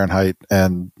 degrees Fahrenheit,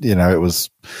 and it was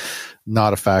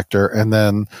not a factor. And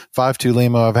then 52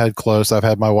 Lima, I've had close. I've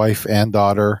had my wife and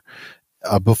daughter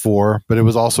before, but it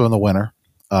was also in the winter.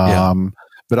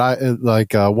 But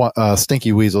I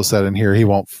Stinky Weasel said in here, he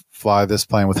won't fly this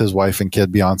plane with his wife and kid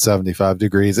beyond 75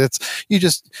 degrees. At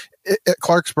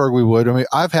Clarksburg we would. I mean,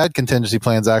 I've had contingency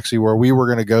plans actually where we were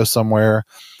going to go somewhere.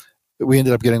 We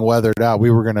ended up getting weathered out.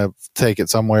 We were going to take it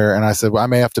somewhere, and I said, well, I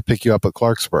may have to pick you up at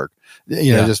Clarksburg,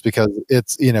 just because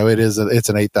it's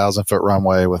an 8,000 foot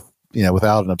runway with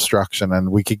without an obstruction,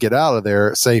 and we could get out of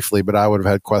there safely, but I would have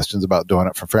had questions about doing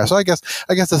it from France. So I guess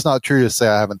it's not true to say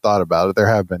I haven't thought about it. There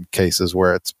have been cases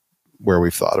where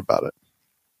we've thought about it.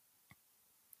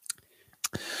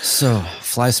 So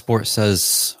Fly Sport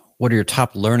says, what are your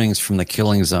top learnings from the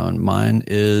killing zone? Mine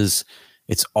is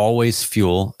it's always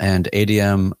fuel and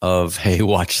ADM of, hey,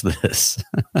 watch this.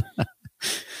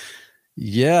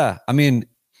 Yeah. I mean,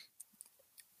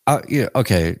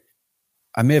 okay.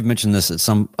 I may have mentioned this at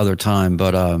some other time,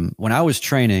 but when I was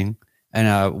training,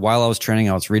 and while I was training,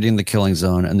 I was reading The Killing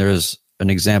Zone, and there's an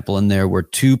example in there where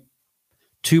two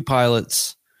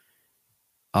pilots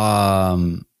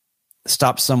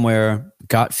stopped somewhere,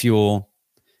 got fuel,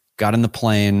 got in the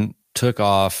plane, took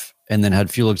off, and then had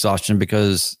fuel exhaustion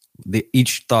because they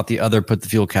each thought the other put the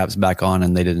fuel caps back on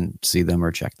and they didn't see them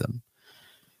or check them.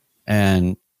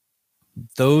 And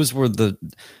those were the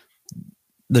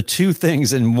two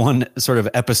things in one sort of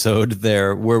episode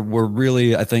there were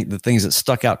really, I think, the things that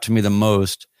stuck out to me the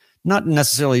most, not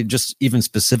necessarily just even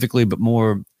specifically, but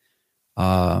more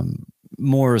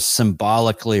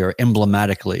symbolically or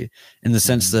emblematically, in the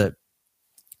sense that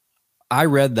I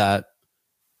read that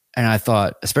and I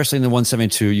thought, especially in the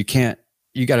 172, you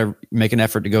got to make an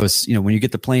effort to go, when you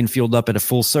get the plane fueled up at a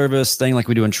full service thing, like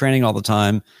we do in training all the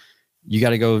time, you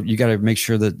got to make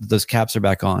sure that those caps are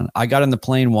back on. I got in the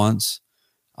plane once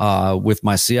with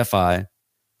my CFI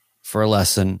for a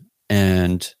lesson,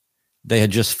 and they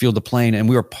had just fueled the plane, and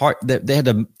we were they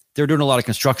were doing a lot of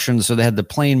construction. So they had the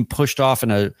plane pushed off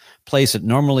in a place that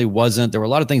normally wasn't. There were a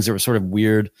lot of things that were sort of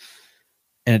weird.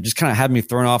 And it just kind of had me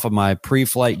thrown off of my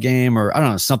pre-flight game, or I don't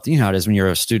know, something. You know how it is when you're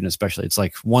a student, especially. It's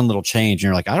like one little change and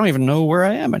you're like, I don't even know where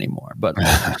I am anymore. But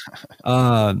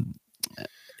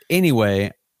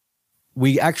anyway,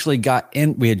 we actually got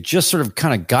in. We had just sort of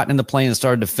kind of gotten in the plane and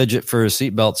started to fidget for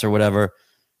seatbelts or whatever.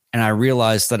 And I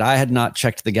realized that I had not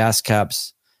checked the gas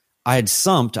caps. I had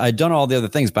sumped. I had done all the other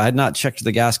things, but I had not checked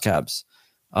the gas caps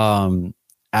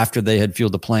after they had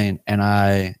fueled the plane. And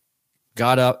I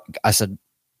got up. I said,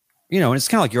 and it's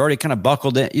kind of like you're already kind of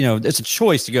buckled in. It's a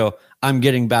choice to go, I'm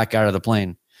getting back out of the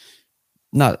plane.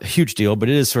 Not a huge deal, but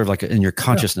it is sort of like in your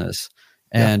consciousness.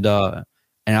 Yeah. And I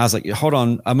was like, hold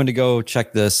on, I'm going to go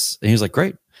check this. And he was like,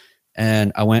 great.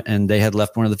 And I went, and they had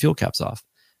left one of the fuel caps off.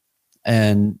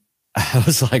 And I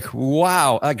was like,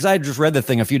 wow. Because I had just read the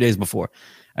thing a few days before.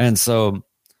 And so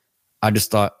I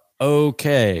just thought,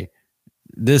 okay,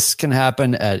 this can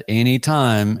happen at any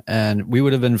time, and we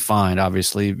would have been fine,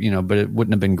 obviously, but it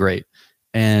wouldn't have been great.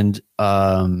 And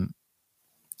then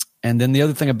the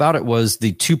other thing about it was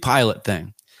the two pilot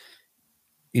thing,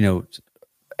 and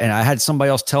I had somebody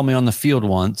else tell me on the field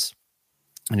once,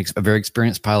 a very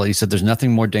experienced pilot, he said, there's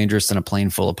nothing more dangerous than a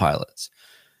plane full of pilots.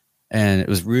 And it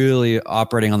was really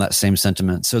operating on that same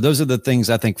sentiment. So those are the things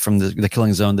I think from the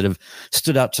Killing Zone that have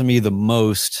stood out to me the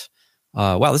most.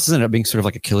 Wow, this ended up being sort of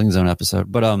like a Killing Zone episode,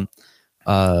 but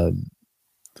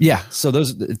yeah. So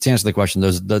those, to answer the question,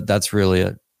 that's really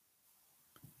it.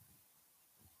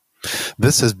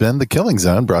 This has been the Killing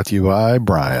Zone, brought to you by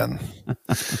Brian.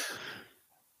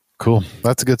 Cool,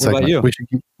 that's a good segment.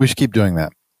 We should keep doing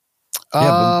that.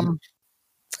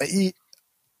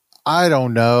 I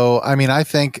don't know. I mean, I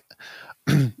think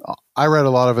I read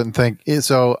a lot of it and think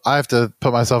so. I have to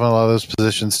put myself in a lot of those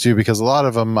positions too, because a lot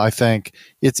of them, I think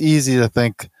it's easy to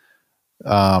think,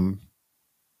 I'm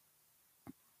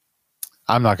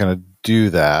not going to do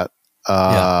that.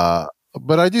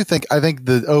 But I think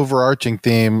the overarching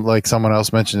theme, like someone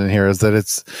else mentioned in here, is that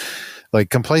it's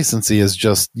like complacency is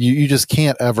just, you just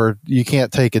can't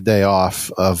take a day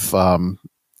off of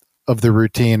the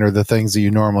routine or the things that you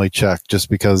normally check, just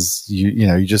because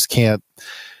you just can't.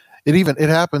 It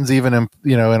happens even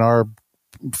in our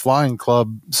flying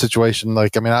club situation.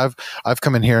 Like, I mean, I've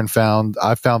come in here and found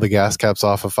the gas caps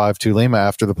off of 52 Lima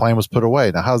after the plane was put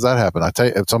away. Now, how's that happen? I tell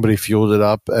you, if somebody fueled it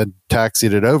up and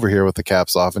taxied it over here with the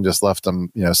caps off and just left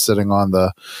them, sitting on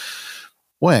the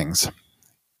wings.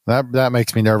 That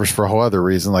makes me nervous for a whole other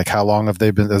reason. Like, how long has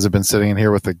it been sitting in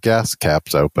here with the gas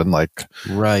caps open? Like,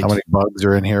 right. How many bugs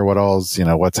are in here? What all's,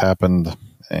 what's happened?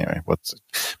 Anyway,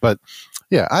 but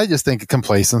yeah, I just think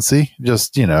complacency,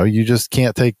 just, you just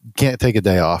can't take a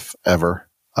day off ever.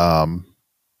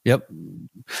 Yep.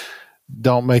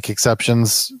 Don't make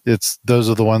exceptions. Those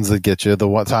are the ones that get you. The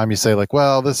one time you say like,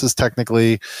 well, this is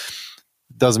technically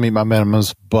doesn't meet my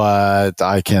minimums, but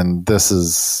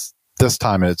this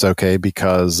time it's okay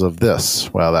because of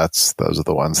this. Well, those are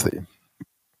the ones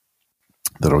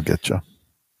that'll get you.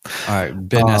 All right.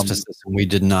 Ben asked us this and we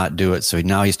did not do it. So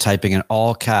now he's typing in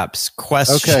all caps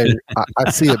question. Okay. I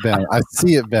see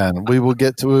it, Ben. We will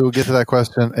get to that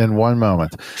question in one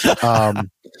moment.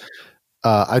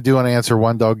 I do want to answer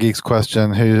One Dog Geek's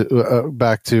question, who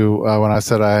back to when I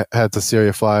said I had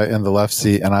Cecilia fly in the left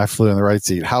seat and I flew in the right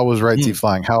seat. How was right seat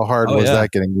flying? How hard was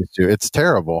that getting used to? It's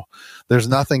terrible. There's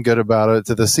nothing good about it.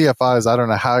 To the CFIs, I don't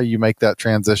know how you make that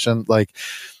transition. Like,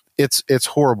 it's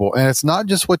horrible. And it's not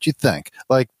just what you think.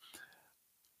 Like,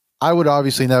 I would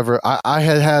obviously never, I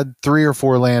had 3 or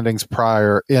 4 landings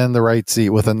prior in the right seat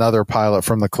with another pilot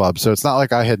from the club. So it's not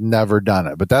like I had never done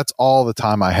it, but that's all the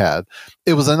time I had.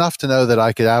 It was enough to know that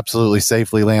I could absolutely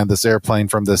safely land this airplane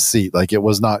from this seat. Like, it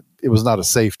was not a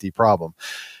safety problem.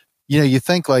 you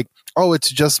think like, oh, it's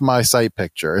just my sight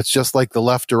picture. It's just like the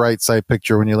left to right sight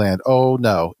picture when you land. Oh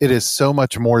no, it is so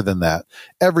much more than that.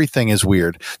 Everything is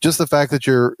weird. Just the fact that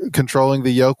you're controlling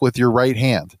the yoke with your right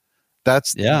hand.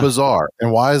 That's bizarre.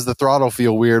 And why does the throttle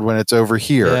feel weird when it's over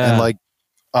here? And like,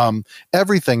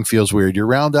 everything feels weird. You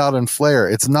round out and flare.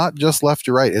 It's not just left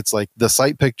to right. It's like the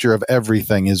sight picture of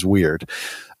everything is weird.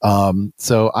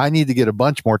 So I need to get a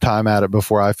bunch more time at it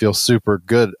before I feel super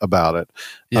good about it.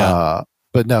 Yeah.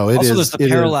 But no, it also, is. There's the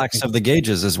parallax of the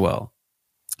gauges as well.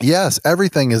 Yes,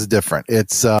 everything is different.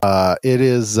 It's a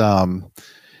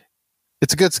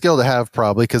good skill to have,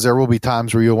 probably, because there will be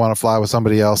times where you'll want to fly with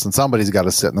somebody else and somebody's got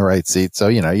to sit in the right seat. So,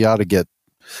 you ought to get,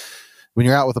 when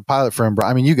you're out with a pilot friend,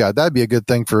 I mean, that'd be a good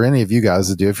thing for any of you guys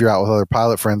to do. If you're out with other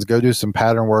pilot friends, go do some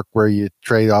pattern work where you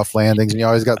trade off landings, and you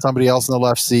always got somebody else in the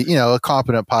left seat, a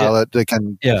competent pilot that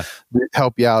can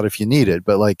help you out if you need it.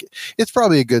 But like, it's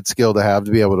probably a good skill to have,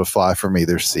 to be able to fly from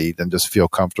either seat and just feel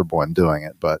comfortable in doing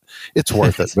it. But it's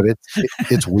worth it. But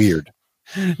it's weird.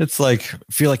 It's like,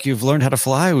 feel like you've learned how to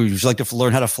fly. Would you like to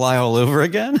learn how to fly all over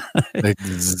again?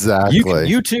 Exactly.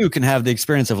 You too can have the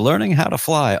experience of learning how to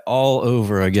fly all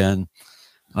over again.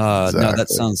 Exactly. No, that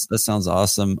sounds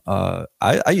awesome.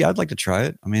 I'd like to try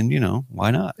it. I mean,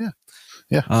 why not?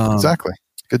 Yeah, exactly.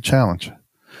 Good challenge.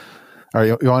 All right.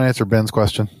 You want to answer Ben's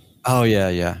question? Oh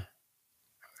yeah.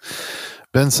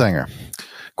 Ben Singer.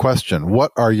 Question: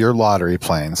 what are your lottery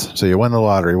planes? So you win the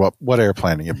lottery. What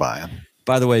airplane are you buying?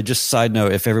 By the way, just side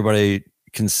note, if everybody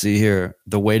can see here,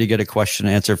 the way to get a question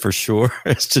answered for sure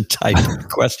is to type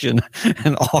question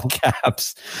in all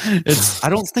caps. I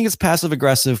don't think it's passive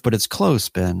aggressive, but it's close,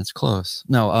 Ben. It's close.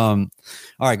 No. All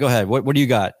right, go ahead. What do you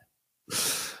got?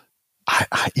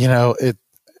 It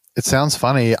sounds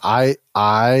funny.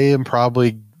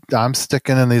 I'm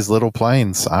sticking in these little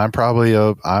planes. I'm probably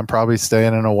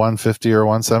staying in a 150 or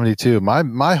 172.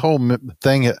 My whole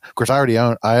thing, of course, I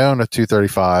own a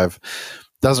 235.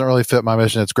 Doesn't really fit my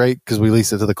mission. It's great because we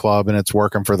lease it to the club and it's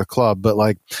working for the club. But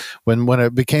like when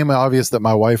it became obvious that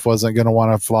my wife wasn't going to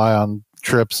want to fly on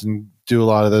trips and do a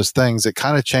lot of those things, it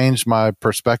kind of changed my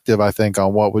perspective, I think,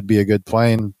 on what would be a good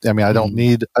plane. I mean, I don't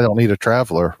need a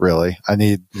traveler, really. I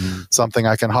need something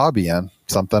I can hobby in,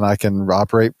 something I can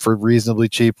operate for reasonably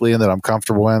cheaply and that I'm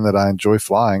comfortable in, that I enjoy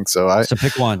flying. So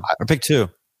pick one or pick two.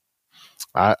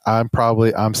 I'm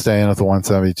staying with the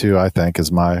 172, I think,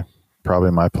 is probably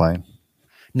my plane.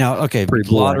 Now, okay,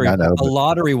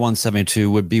 lottery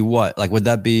 172 would be what? Like, would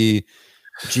that be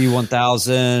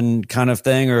G1000 kind of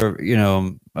thing, or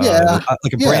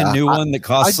like a brand new one that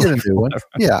costs? I'd get a new one.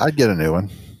 Yeah, I'd get a new one.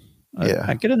 Yeah,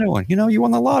 I'd get a new one. You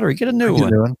won the lottery, get a new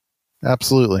one.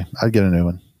 Absolutely, I'd get a new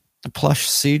one. The plush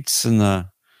seats and they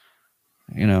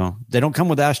don't come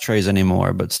with ashtrays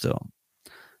anymore, but still.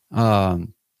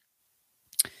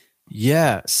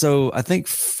 Yeah. So I think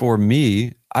for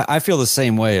me, I feel the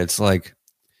same way. It's like,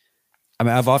 I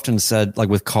mean, I've often said, like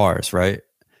with cars, right?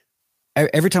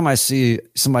 Every time I see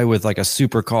somebody with like a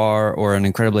supercar or an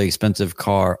incredibly expensive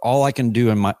car, all I do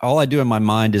in my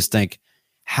mind is think,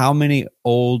 how many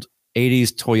old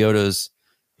 80s Toyotas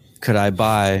could I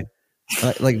buy?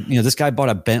 This guy bought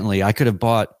a Bentley. I could have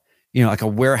bought, like a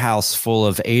warehouse full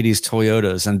of 80s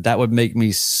Toyotas, and that would make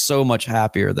me so much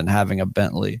happier than having a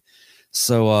Bentley.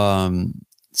 So I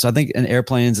think in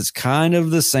airplanes, it's kind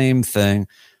of the same thing.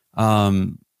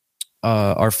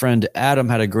 Our friend Adam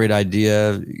had a great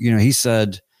idea. He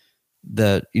said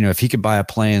that, if he could buy a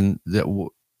plane, that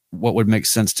what would make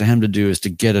sense to him to do is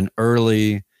to get an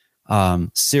early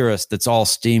Cirrus that's all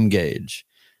steam gauge.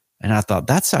 And I thought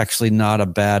that's actually not a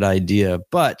bad idea,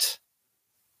 but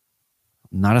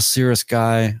I'm not a Cirrus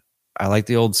guy. I like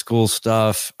the old school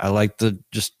stuff. I like the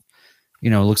just,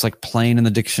 looks like plane in the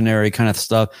dictionary kind of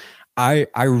stuff. I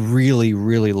really,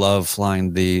 really love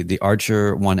flying the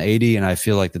Archer 180, and I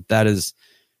feel like that is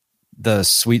the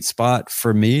sweet spot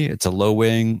for me. It's a low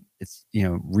wing. It's,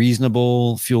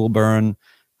 reasonable fuel burn,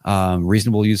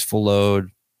 reasonable useful load,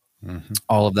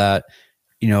 all of that.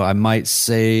 I might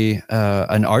say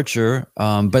an Archer,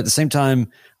 but at the same time,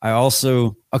 I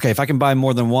also, if I can buy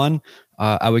more than one,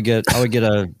 I would get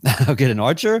an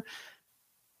Archer.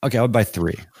 Okay, I would buy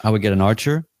three. I would get an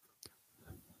Archer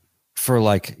for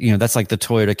like, that's like the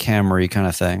Toyota Camry kind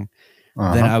of thing.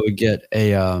 Then I would get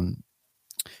a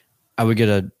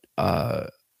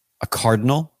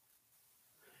Cardinal.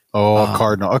 Oh, a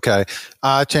Cardinal. Okay.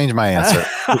 I changed my answer.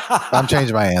 I'm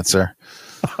changing my answer.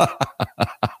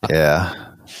 Yeah.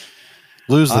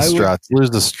 Lose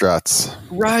the struts.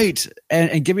 Right.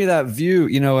 And give me that view,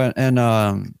 and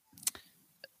I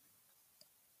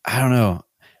don't know.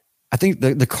 I think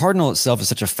the Cardinal itself is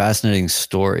such a fascinating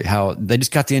story, how they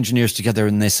just got the engineers together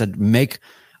and they said, make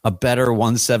a better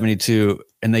 172,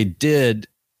 and they did.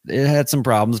 It had some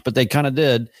problems, but they kind of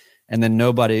did. And then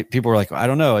people were like, I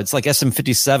don't know. It's like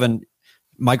SM57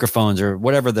 microphones or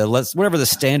whatever the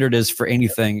standard is for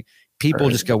anything. People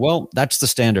just go, well, that's the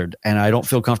standard, and I don't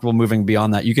feel comfortable moving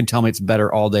beyond that. You can tell me it's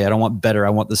better all day. I don't want better. I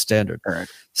want the standard.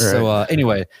 So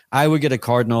anyway, I would get a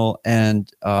Cardinal, and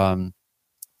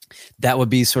that would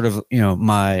be sort of,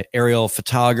 my aerial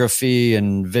photography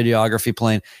and videography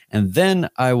plane. And then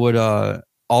I would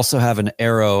also have an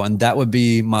Aero, and that would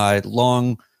be my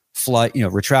long flight,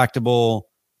 retractable,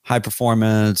 high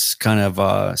performance kind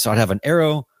of. So I'd have an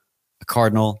Aero, a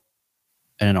Cardinal,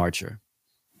 and an Archer.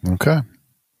 Okay.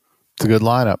 It's a good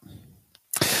lineup.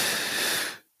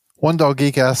 One Dog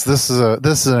Geek asks, this is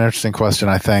an interesting question,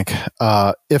 I think.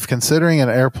 If considering an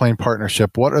airplane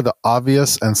partnership, what are the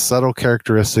obvious and subtle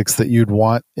characteristics that you'd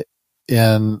want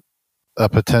in a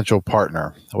potential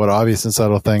partner? What obvious and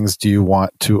subtle things do you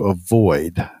want to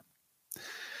avoid?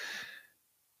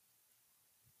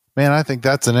 Man, I think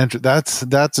that's an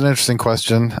interesting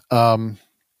question.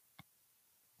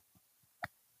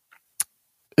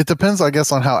 It depends, I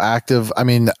guess, on how active. I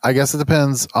mean, I guess it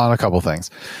depends on a couple things.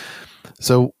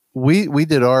 So we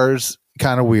did ours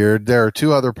kind of weird. There are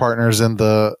two other partners in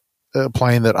the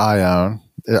plane that I own.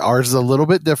 Ours is a little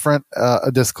bit different.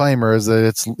 A disclaimer is that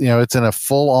it's in a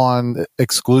full-on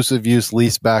exclusive use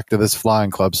lease back to this flying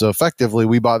club. So effectively,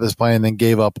 we bought this plane and then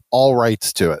gave up all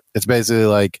rights to it. It's basically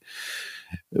like,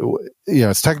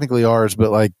 it's technically ours,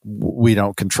 but like we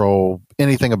don't control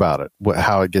anything about it,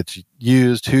 how it gets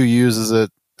used, who uses it,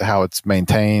 how it's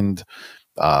maintained.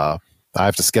 I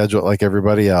have to schedule it like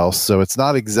everybody else. So it's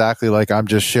not exactly like I'm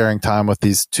just sharing time with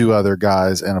these two other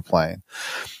guys in a plane.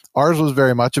 Ours was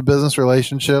very much a business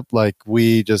relationship. Like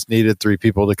we just needed three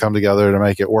people to come together to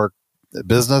make it work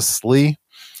businessly.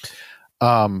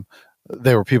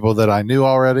 They were people that I knew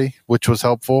already, which was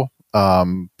helpful.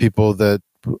 People that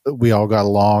we all got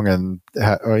along and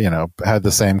had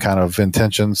the same kind of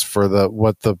intentions for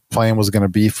what the plane was going to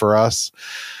be for us.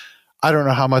 I don't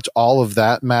know how much all of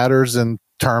that matters in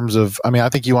terms of, I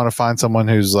think you want to find someone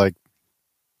who's like,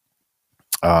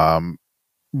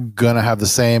 going to have the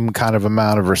same kind of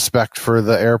amount of respect for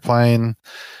the airplane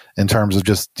in terms of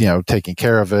just, taking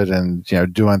care of it and,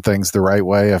 doing things the right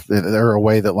way. If they're a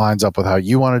way that lines up with how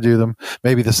you want to do them,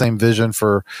 maybe the same vision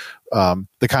for,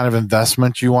 the kind of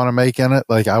investment you want to make in it.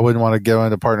 Like I wouldn't want to go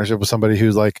into partnership with somebody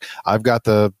who's like, I've got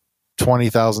the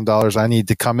 $20,000 I need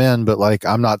to come in, but like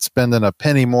I'm not spending a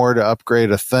penny more to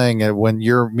upgrade a thing. And when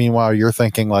meanwhile you're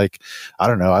thinking like, I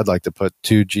don't know, I'd like to put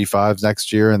 2 G5s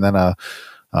next year and then a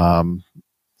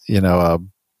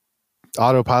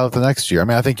autopilot the next year.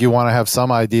 I think you want to have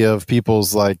some idea of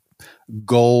people's like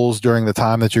goals during the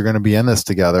time that you're going to be in this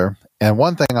together. And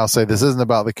one thing I'll say, this isn't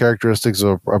about the characteristics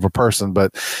of a person,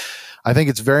 but I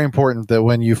think it's very important that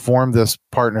when you form this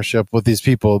partnership with these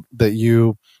people, that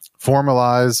you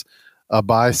formalize a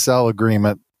buy-sell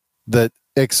agreement that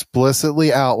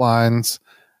explicitly outlines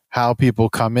how people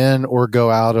come in or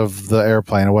go out of the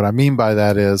airplane. And what I mean by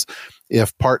that is,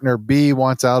 if partner B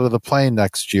wants out of the plane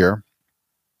next year,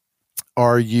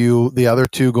 are you, the other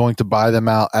two, going to buy them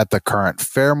out at the current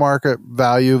fair market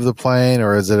value of the plane,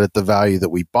 or is it at the value that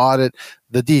we bought it?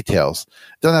 The details.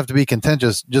 It doesn't have to be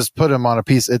contentious. Just put them on a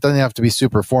piece. It doesn't have to be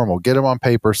super formal. Get them on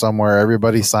paper somewhere.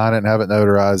 Everybody sign it and have it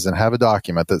notarized and have a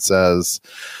document that says,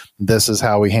 this is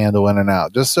how we handle in and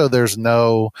out. Just so there's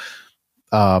no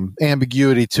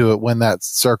ambiguity to it when that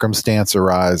circumstance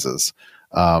arises.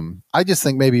 I just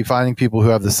think maybe finding people who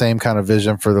have the same kind of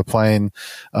vision for the plane.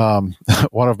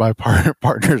 One of my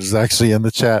partners is actually in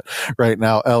the chat right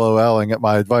now, LOLing at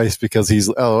my advice because he's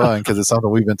LOLing because it's something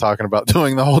we've been talking about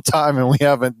doing the whole time and we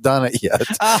haven't done it yet.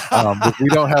 We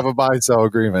don't have a buy-sell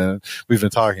agreement. We've been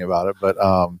talking about it, but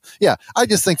yeah, I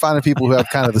just think finding people who have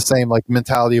kind of the same like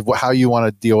mentality of how you want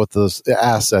to deal with this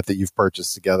asset that you've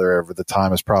purchased together over the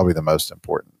time is probably the most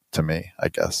important to me, I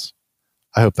guess.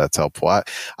 I hope that's helpful.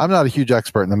 I'm not a huge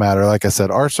expert in the matter. Like I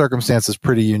said, our circumstance is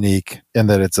pretty unique in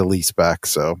that it's a leaseback.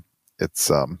 So it's,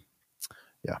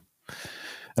 yeah.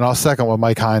 And I'll second what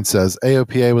Mike Hines says.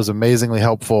 AOPA was amazingly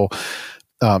helpful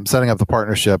setting up the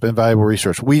partnership, invaluable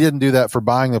resource. We didn't do that for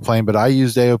buying the plane, but I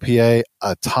used AOPA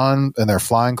a ton in their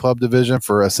flying club division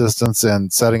for assistance in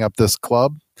setting up this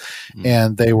club. Mm-hmm.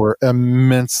 And they were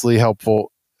immensely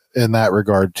helpful in that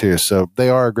regard too. So they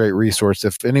are a great resource.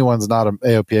 If anyone's not an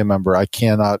AOPA member, I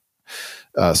cannot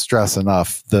stress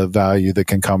enough the value that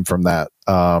can come from that.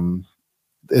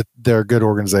 They're a good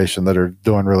organization that are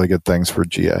doing really good things for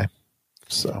GA.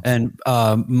 So, and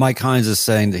Mike Hines is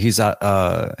saying that he's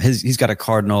got a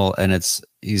Cardinal, and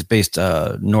he's based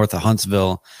north of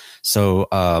Huntsville. So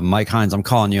Mike Hines, I'm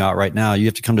calling you out right now. You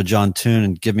have to come to John Toon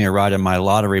and give me a ride in my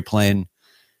lottery plane.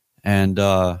 And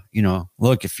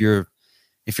look, if you're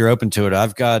open to it,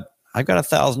 I've got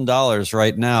 $1,000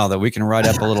 right now that we can write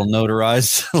up a little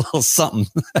notarized, a little something.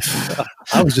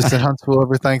 I was just in Huntsville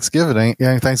over Thanksgiving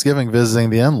visiting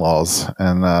the in-laws,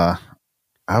 and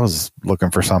I was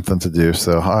looking for something to do.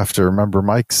 So I'll have to remember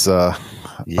Mike's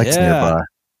nearby.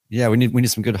 Yeah, we need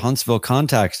some good Huntsville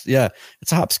contacts. Yeah,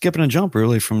 it's a hop, skip, and a jump,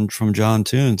 really, from John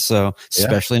Toon. So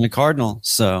especially in the Cardinal.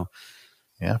 So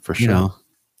yeah, for sure.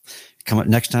 Come up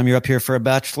next time you're up here for a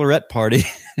bachelorette party.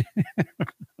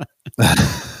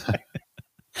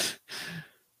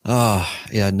 Oh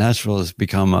yeah, Nashville has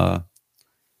become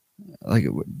like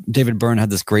David Byrne had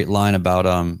this great line about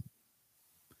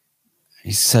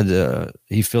he said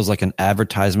he feels like an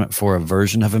advertisement for a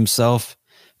version of himself.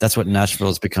 That's what Nashville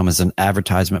has become, as an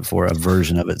advertisement for a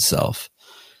version of itself.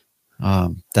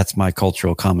 That's my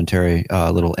cultural commentary,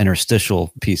 little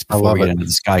interstitial piece before we get into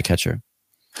the Skycatcher.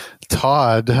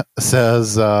 Todd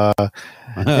says,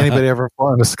 anybody ever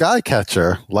flown a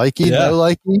Skycatcher? Likey, no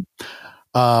likey?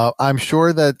 I'm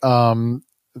sure that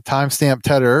Timestamp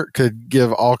Tedder could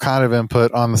give all kind of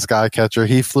input on the Skycatcher.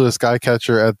 He flew a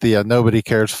Skycatcher at the Nobody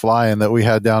Cares Fly-In that we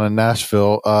had down in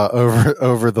Nashville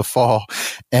over the fall.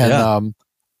 And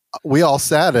we all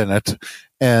sat in it.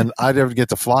 And I didn't get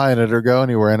to fly in it or go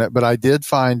anywhere in it. But I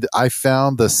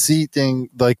found the seating,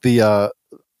 like the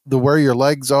where your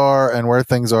legs are and where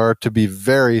things are, to be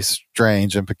very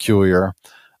strange and peculiar.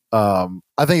 I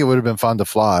think it would have been fun to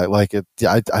fly. I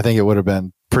think it would have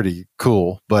been pretty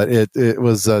cool, but it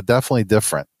was definitely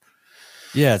different.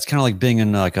 Yeah, it's kind of like being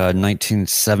in like a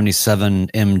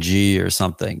 1977 MG or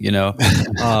something, yeah.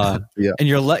 And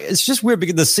your it's just weird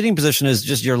because the sitting position is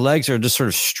just, your legs are just sort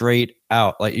of straight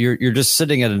out. Like you're just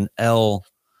sitting at an L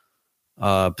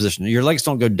position. Your legs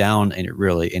don't go down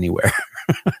really anywhere.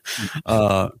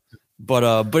 But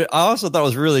I also thought it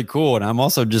was really cool, and I'm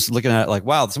also just looking at it like,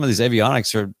 wow, some of these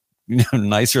avionics are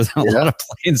nicer than a lot of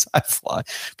planes I fly.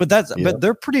 But but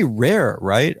they're pretty rare,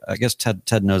 right? I guess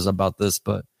Ted knows about this,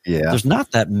 but there's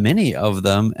not that many of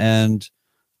them, and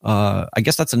I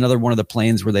guess that's another one of the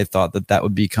planes where they thought that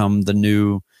would become the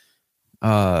new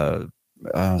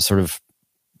sort of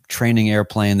training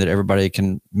airplane that everybody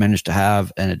can manage to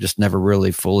have, and it just never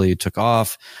really fully took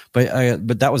off.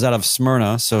 But that was out of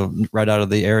Smyrna, so right out of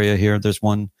the area here. There's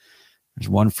one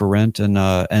for rent,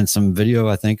 and some video,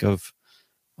 I think, of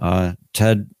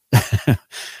Ted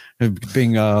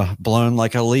being blown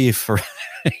like a leaf,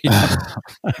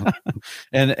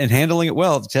 and handling it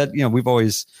well. Ted, we've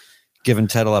always given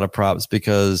Ted a lot of props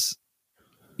because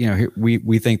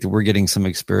we think that we're getting some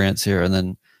experience here, and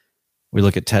then we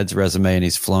look at Ted's resume and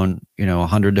he's flown,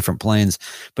 100 different planes.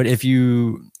 But if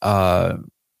you go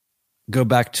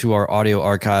back to our audio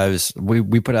archives,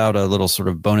 we put out a little sort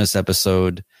of bonus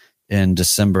episode in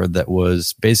December that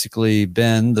was basically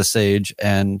Ben, the Sage,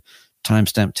 and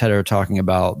Timestamp Tedder talking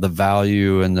about the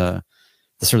value and the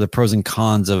sort of the pros and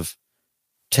cons of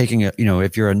taking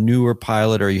if you're a newer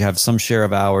pilot or you have some share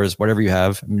of hours, whatever you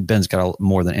have. I mean, Ben's got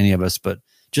more than any of us, but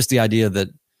just the idea that,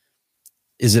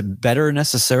 is it better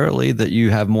necessarily that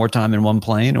you have more time in one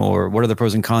plane, or what are the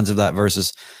pros and cons of that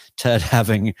versus Ted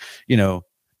having,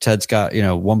 Ted's got,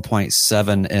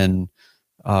 1.7 in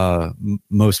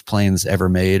most planes ever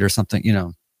made or something,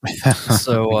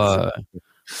 So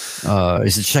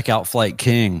he's a checkout flight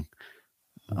king.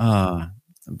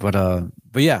 But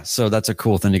yeah, so that's a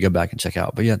cool thing to go back and check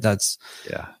out. But yeah, that's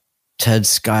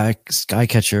Ted's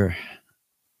Skycatcher.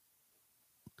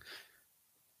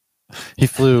 He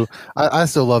flew. I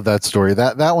still love that story.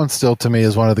 That one still to me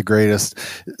is one of the greatest.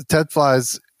 Ted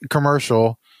flies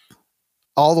commercial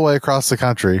all the way across the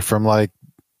country from like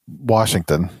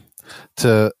Washington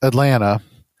to Atlanta,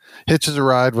 hitches a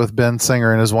ride with Ben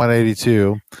Singer in his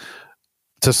 182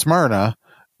 to Smyrna.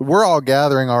 We're all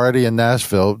gathering already in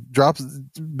Nashville.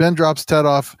 Ben drops Ted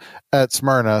off at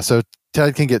Smyrna, so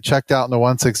Ted can get checked out in the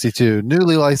 162.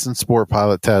 Newly licensed sport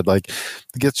pilot Ted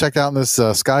gets checked out in this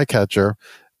Skycatcher.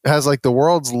 Has like the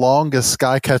world's longest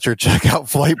Skycatcher checkout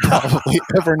flight probably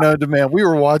ever known to man. We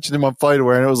were watching him on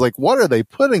FlightAware, and it was like, what are they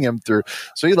putting him through?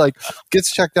 So he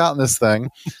gets checked out in this thing.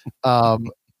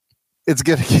 It's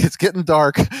getting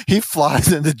dark. He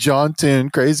flies into John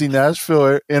Toon, crazy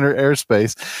Nashville inner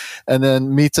airspace, and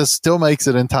then still makes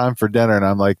it in time for dinner. And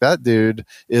I'm like, that dude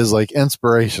is like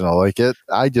inspirational.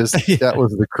 That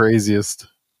was the craziest.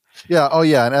 Yeah. Oh,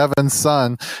 yeah. And Evan's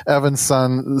son, Sam,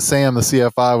 the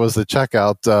CFI, was the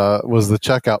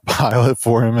checkout pilot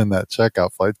for him in that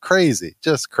checkout flight. Crazy,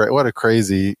 what a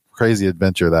crazy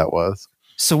adventure that was.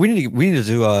 So we need to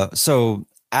do so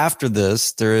after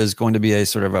this, there is going to be a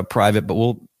sort of a private, but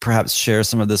we'll perhaps share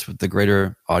some of this with the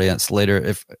greater audience later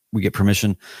if we get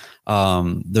permission.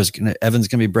 Evan's going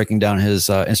to be breaking down his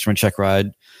instrument check ride,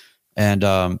 and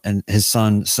his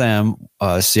son Sam,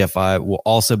 CFI, will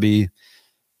also be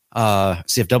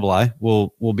CFII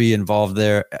will be involved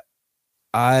there.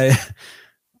 What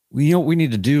we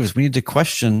need to do is we need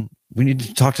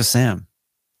to talk to Sam.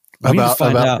 About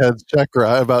Ted's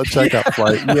checkout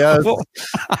flight. Yes.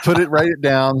 Write it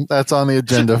down. That's on the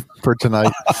agenda for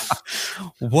tonight.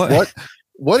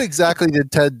 What exactly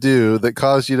did Ted do that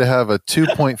caused you to have a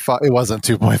 2.5? It wasn't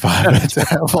 2.5. To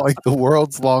have like the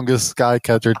world's longest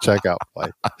Skycatcher checkout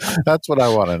flight. That's what I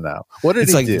want to know. What did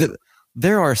he do?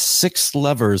 There are 6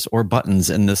 levers or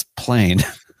buttons in this plane.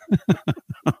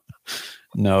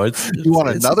 No, it's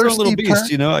another little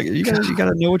beast. You know, you got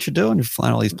to know what you're doing. You're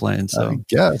flying all these planes. So I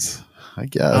guess.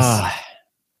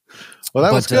 Well,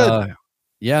 that was good.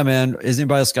 Yeah, man. Is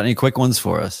anybody else got any quick ones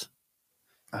for us?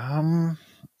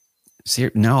 See,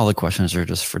 now all the questions are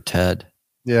just for Ted.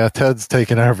 Yeah, Ted's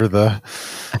taking over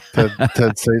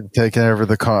Ted's taking over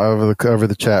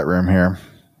the chat room here.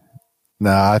 No,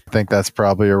 I think that's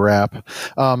probably a wrap.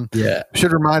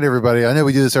 Should remind everybody, I know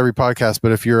we do this every podcast,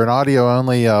 but if you're an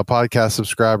audio-only podcast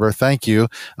subscriber, thank you.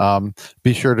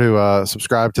 Be sure to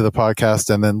subscribe to the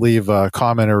podcast and then leave a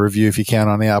comment or review if you can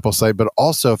on the Apple site. But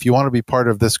also, if you want to be part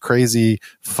of this crazy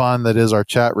fun that is our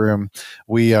chat room,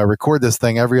 we record this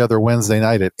thing every other Wednesday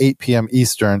night at 8 p.m.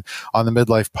 Eastern on the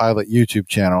Midlife Pilot YouTube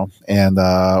channel. And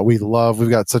we've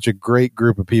got such a great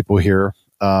group of people here.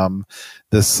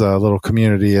 This little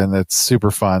community, and it's super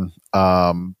fun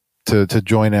to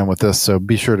join in with this. So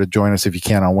be sure to join us if you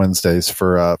can on Wednesdays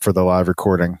for the live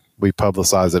recording. We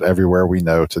publicize it everywhere we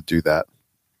know to do that.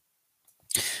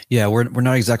 Yeah, we're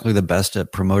not exactly the best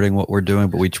at promoting what we're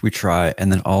doing, but we try.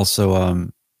 And then also, I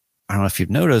don't know if you've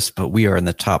noticed, but we are in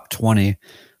the top 20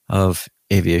 of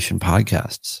aviation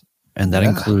podcasts, and that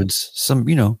includes some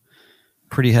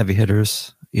pretty heavy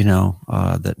hitters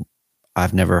that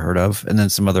I've never heard of, and then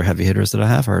some other heavy hitters that I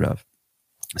have heard of.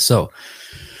 So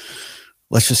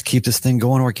let's just keep this thing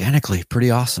going organically.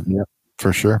 Pretty awesome. Yeah,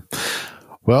 for sure.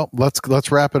 Well, let's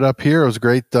wrap it up here. It was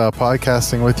great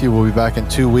podcasting with you. We'll be back in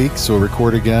 2 weeks. We'll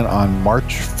record again on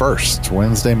March 1st.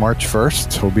 Wednesday, March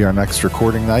 1st will be our next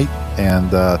recording night,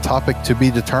 and topic to be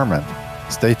determined.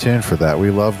 Stay tuned for that.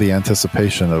 We love the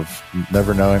anticipation of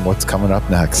never knowing what's coming up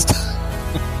next.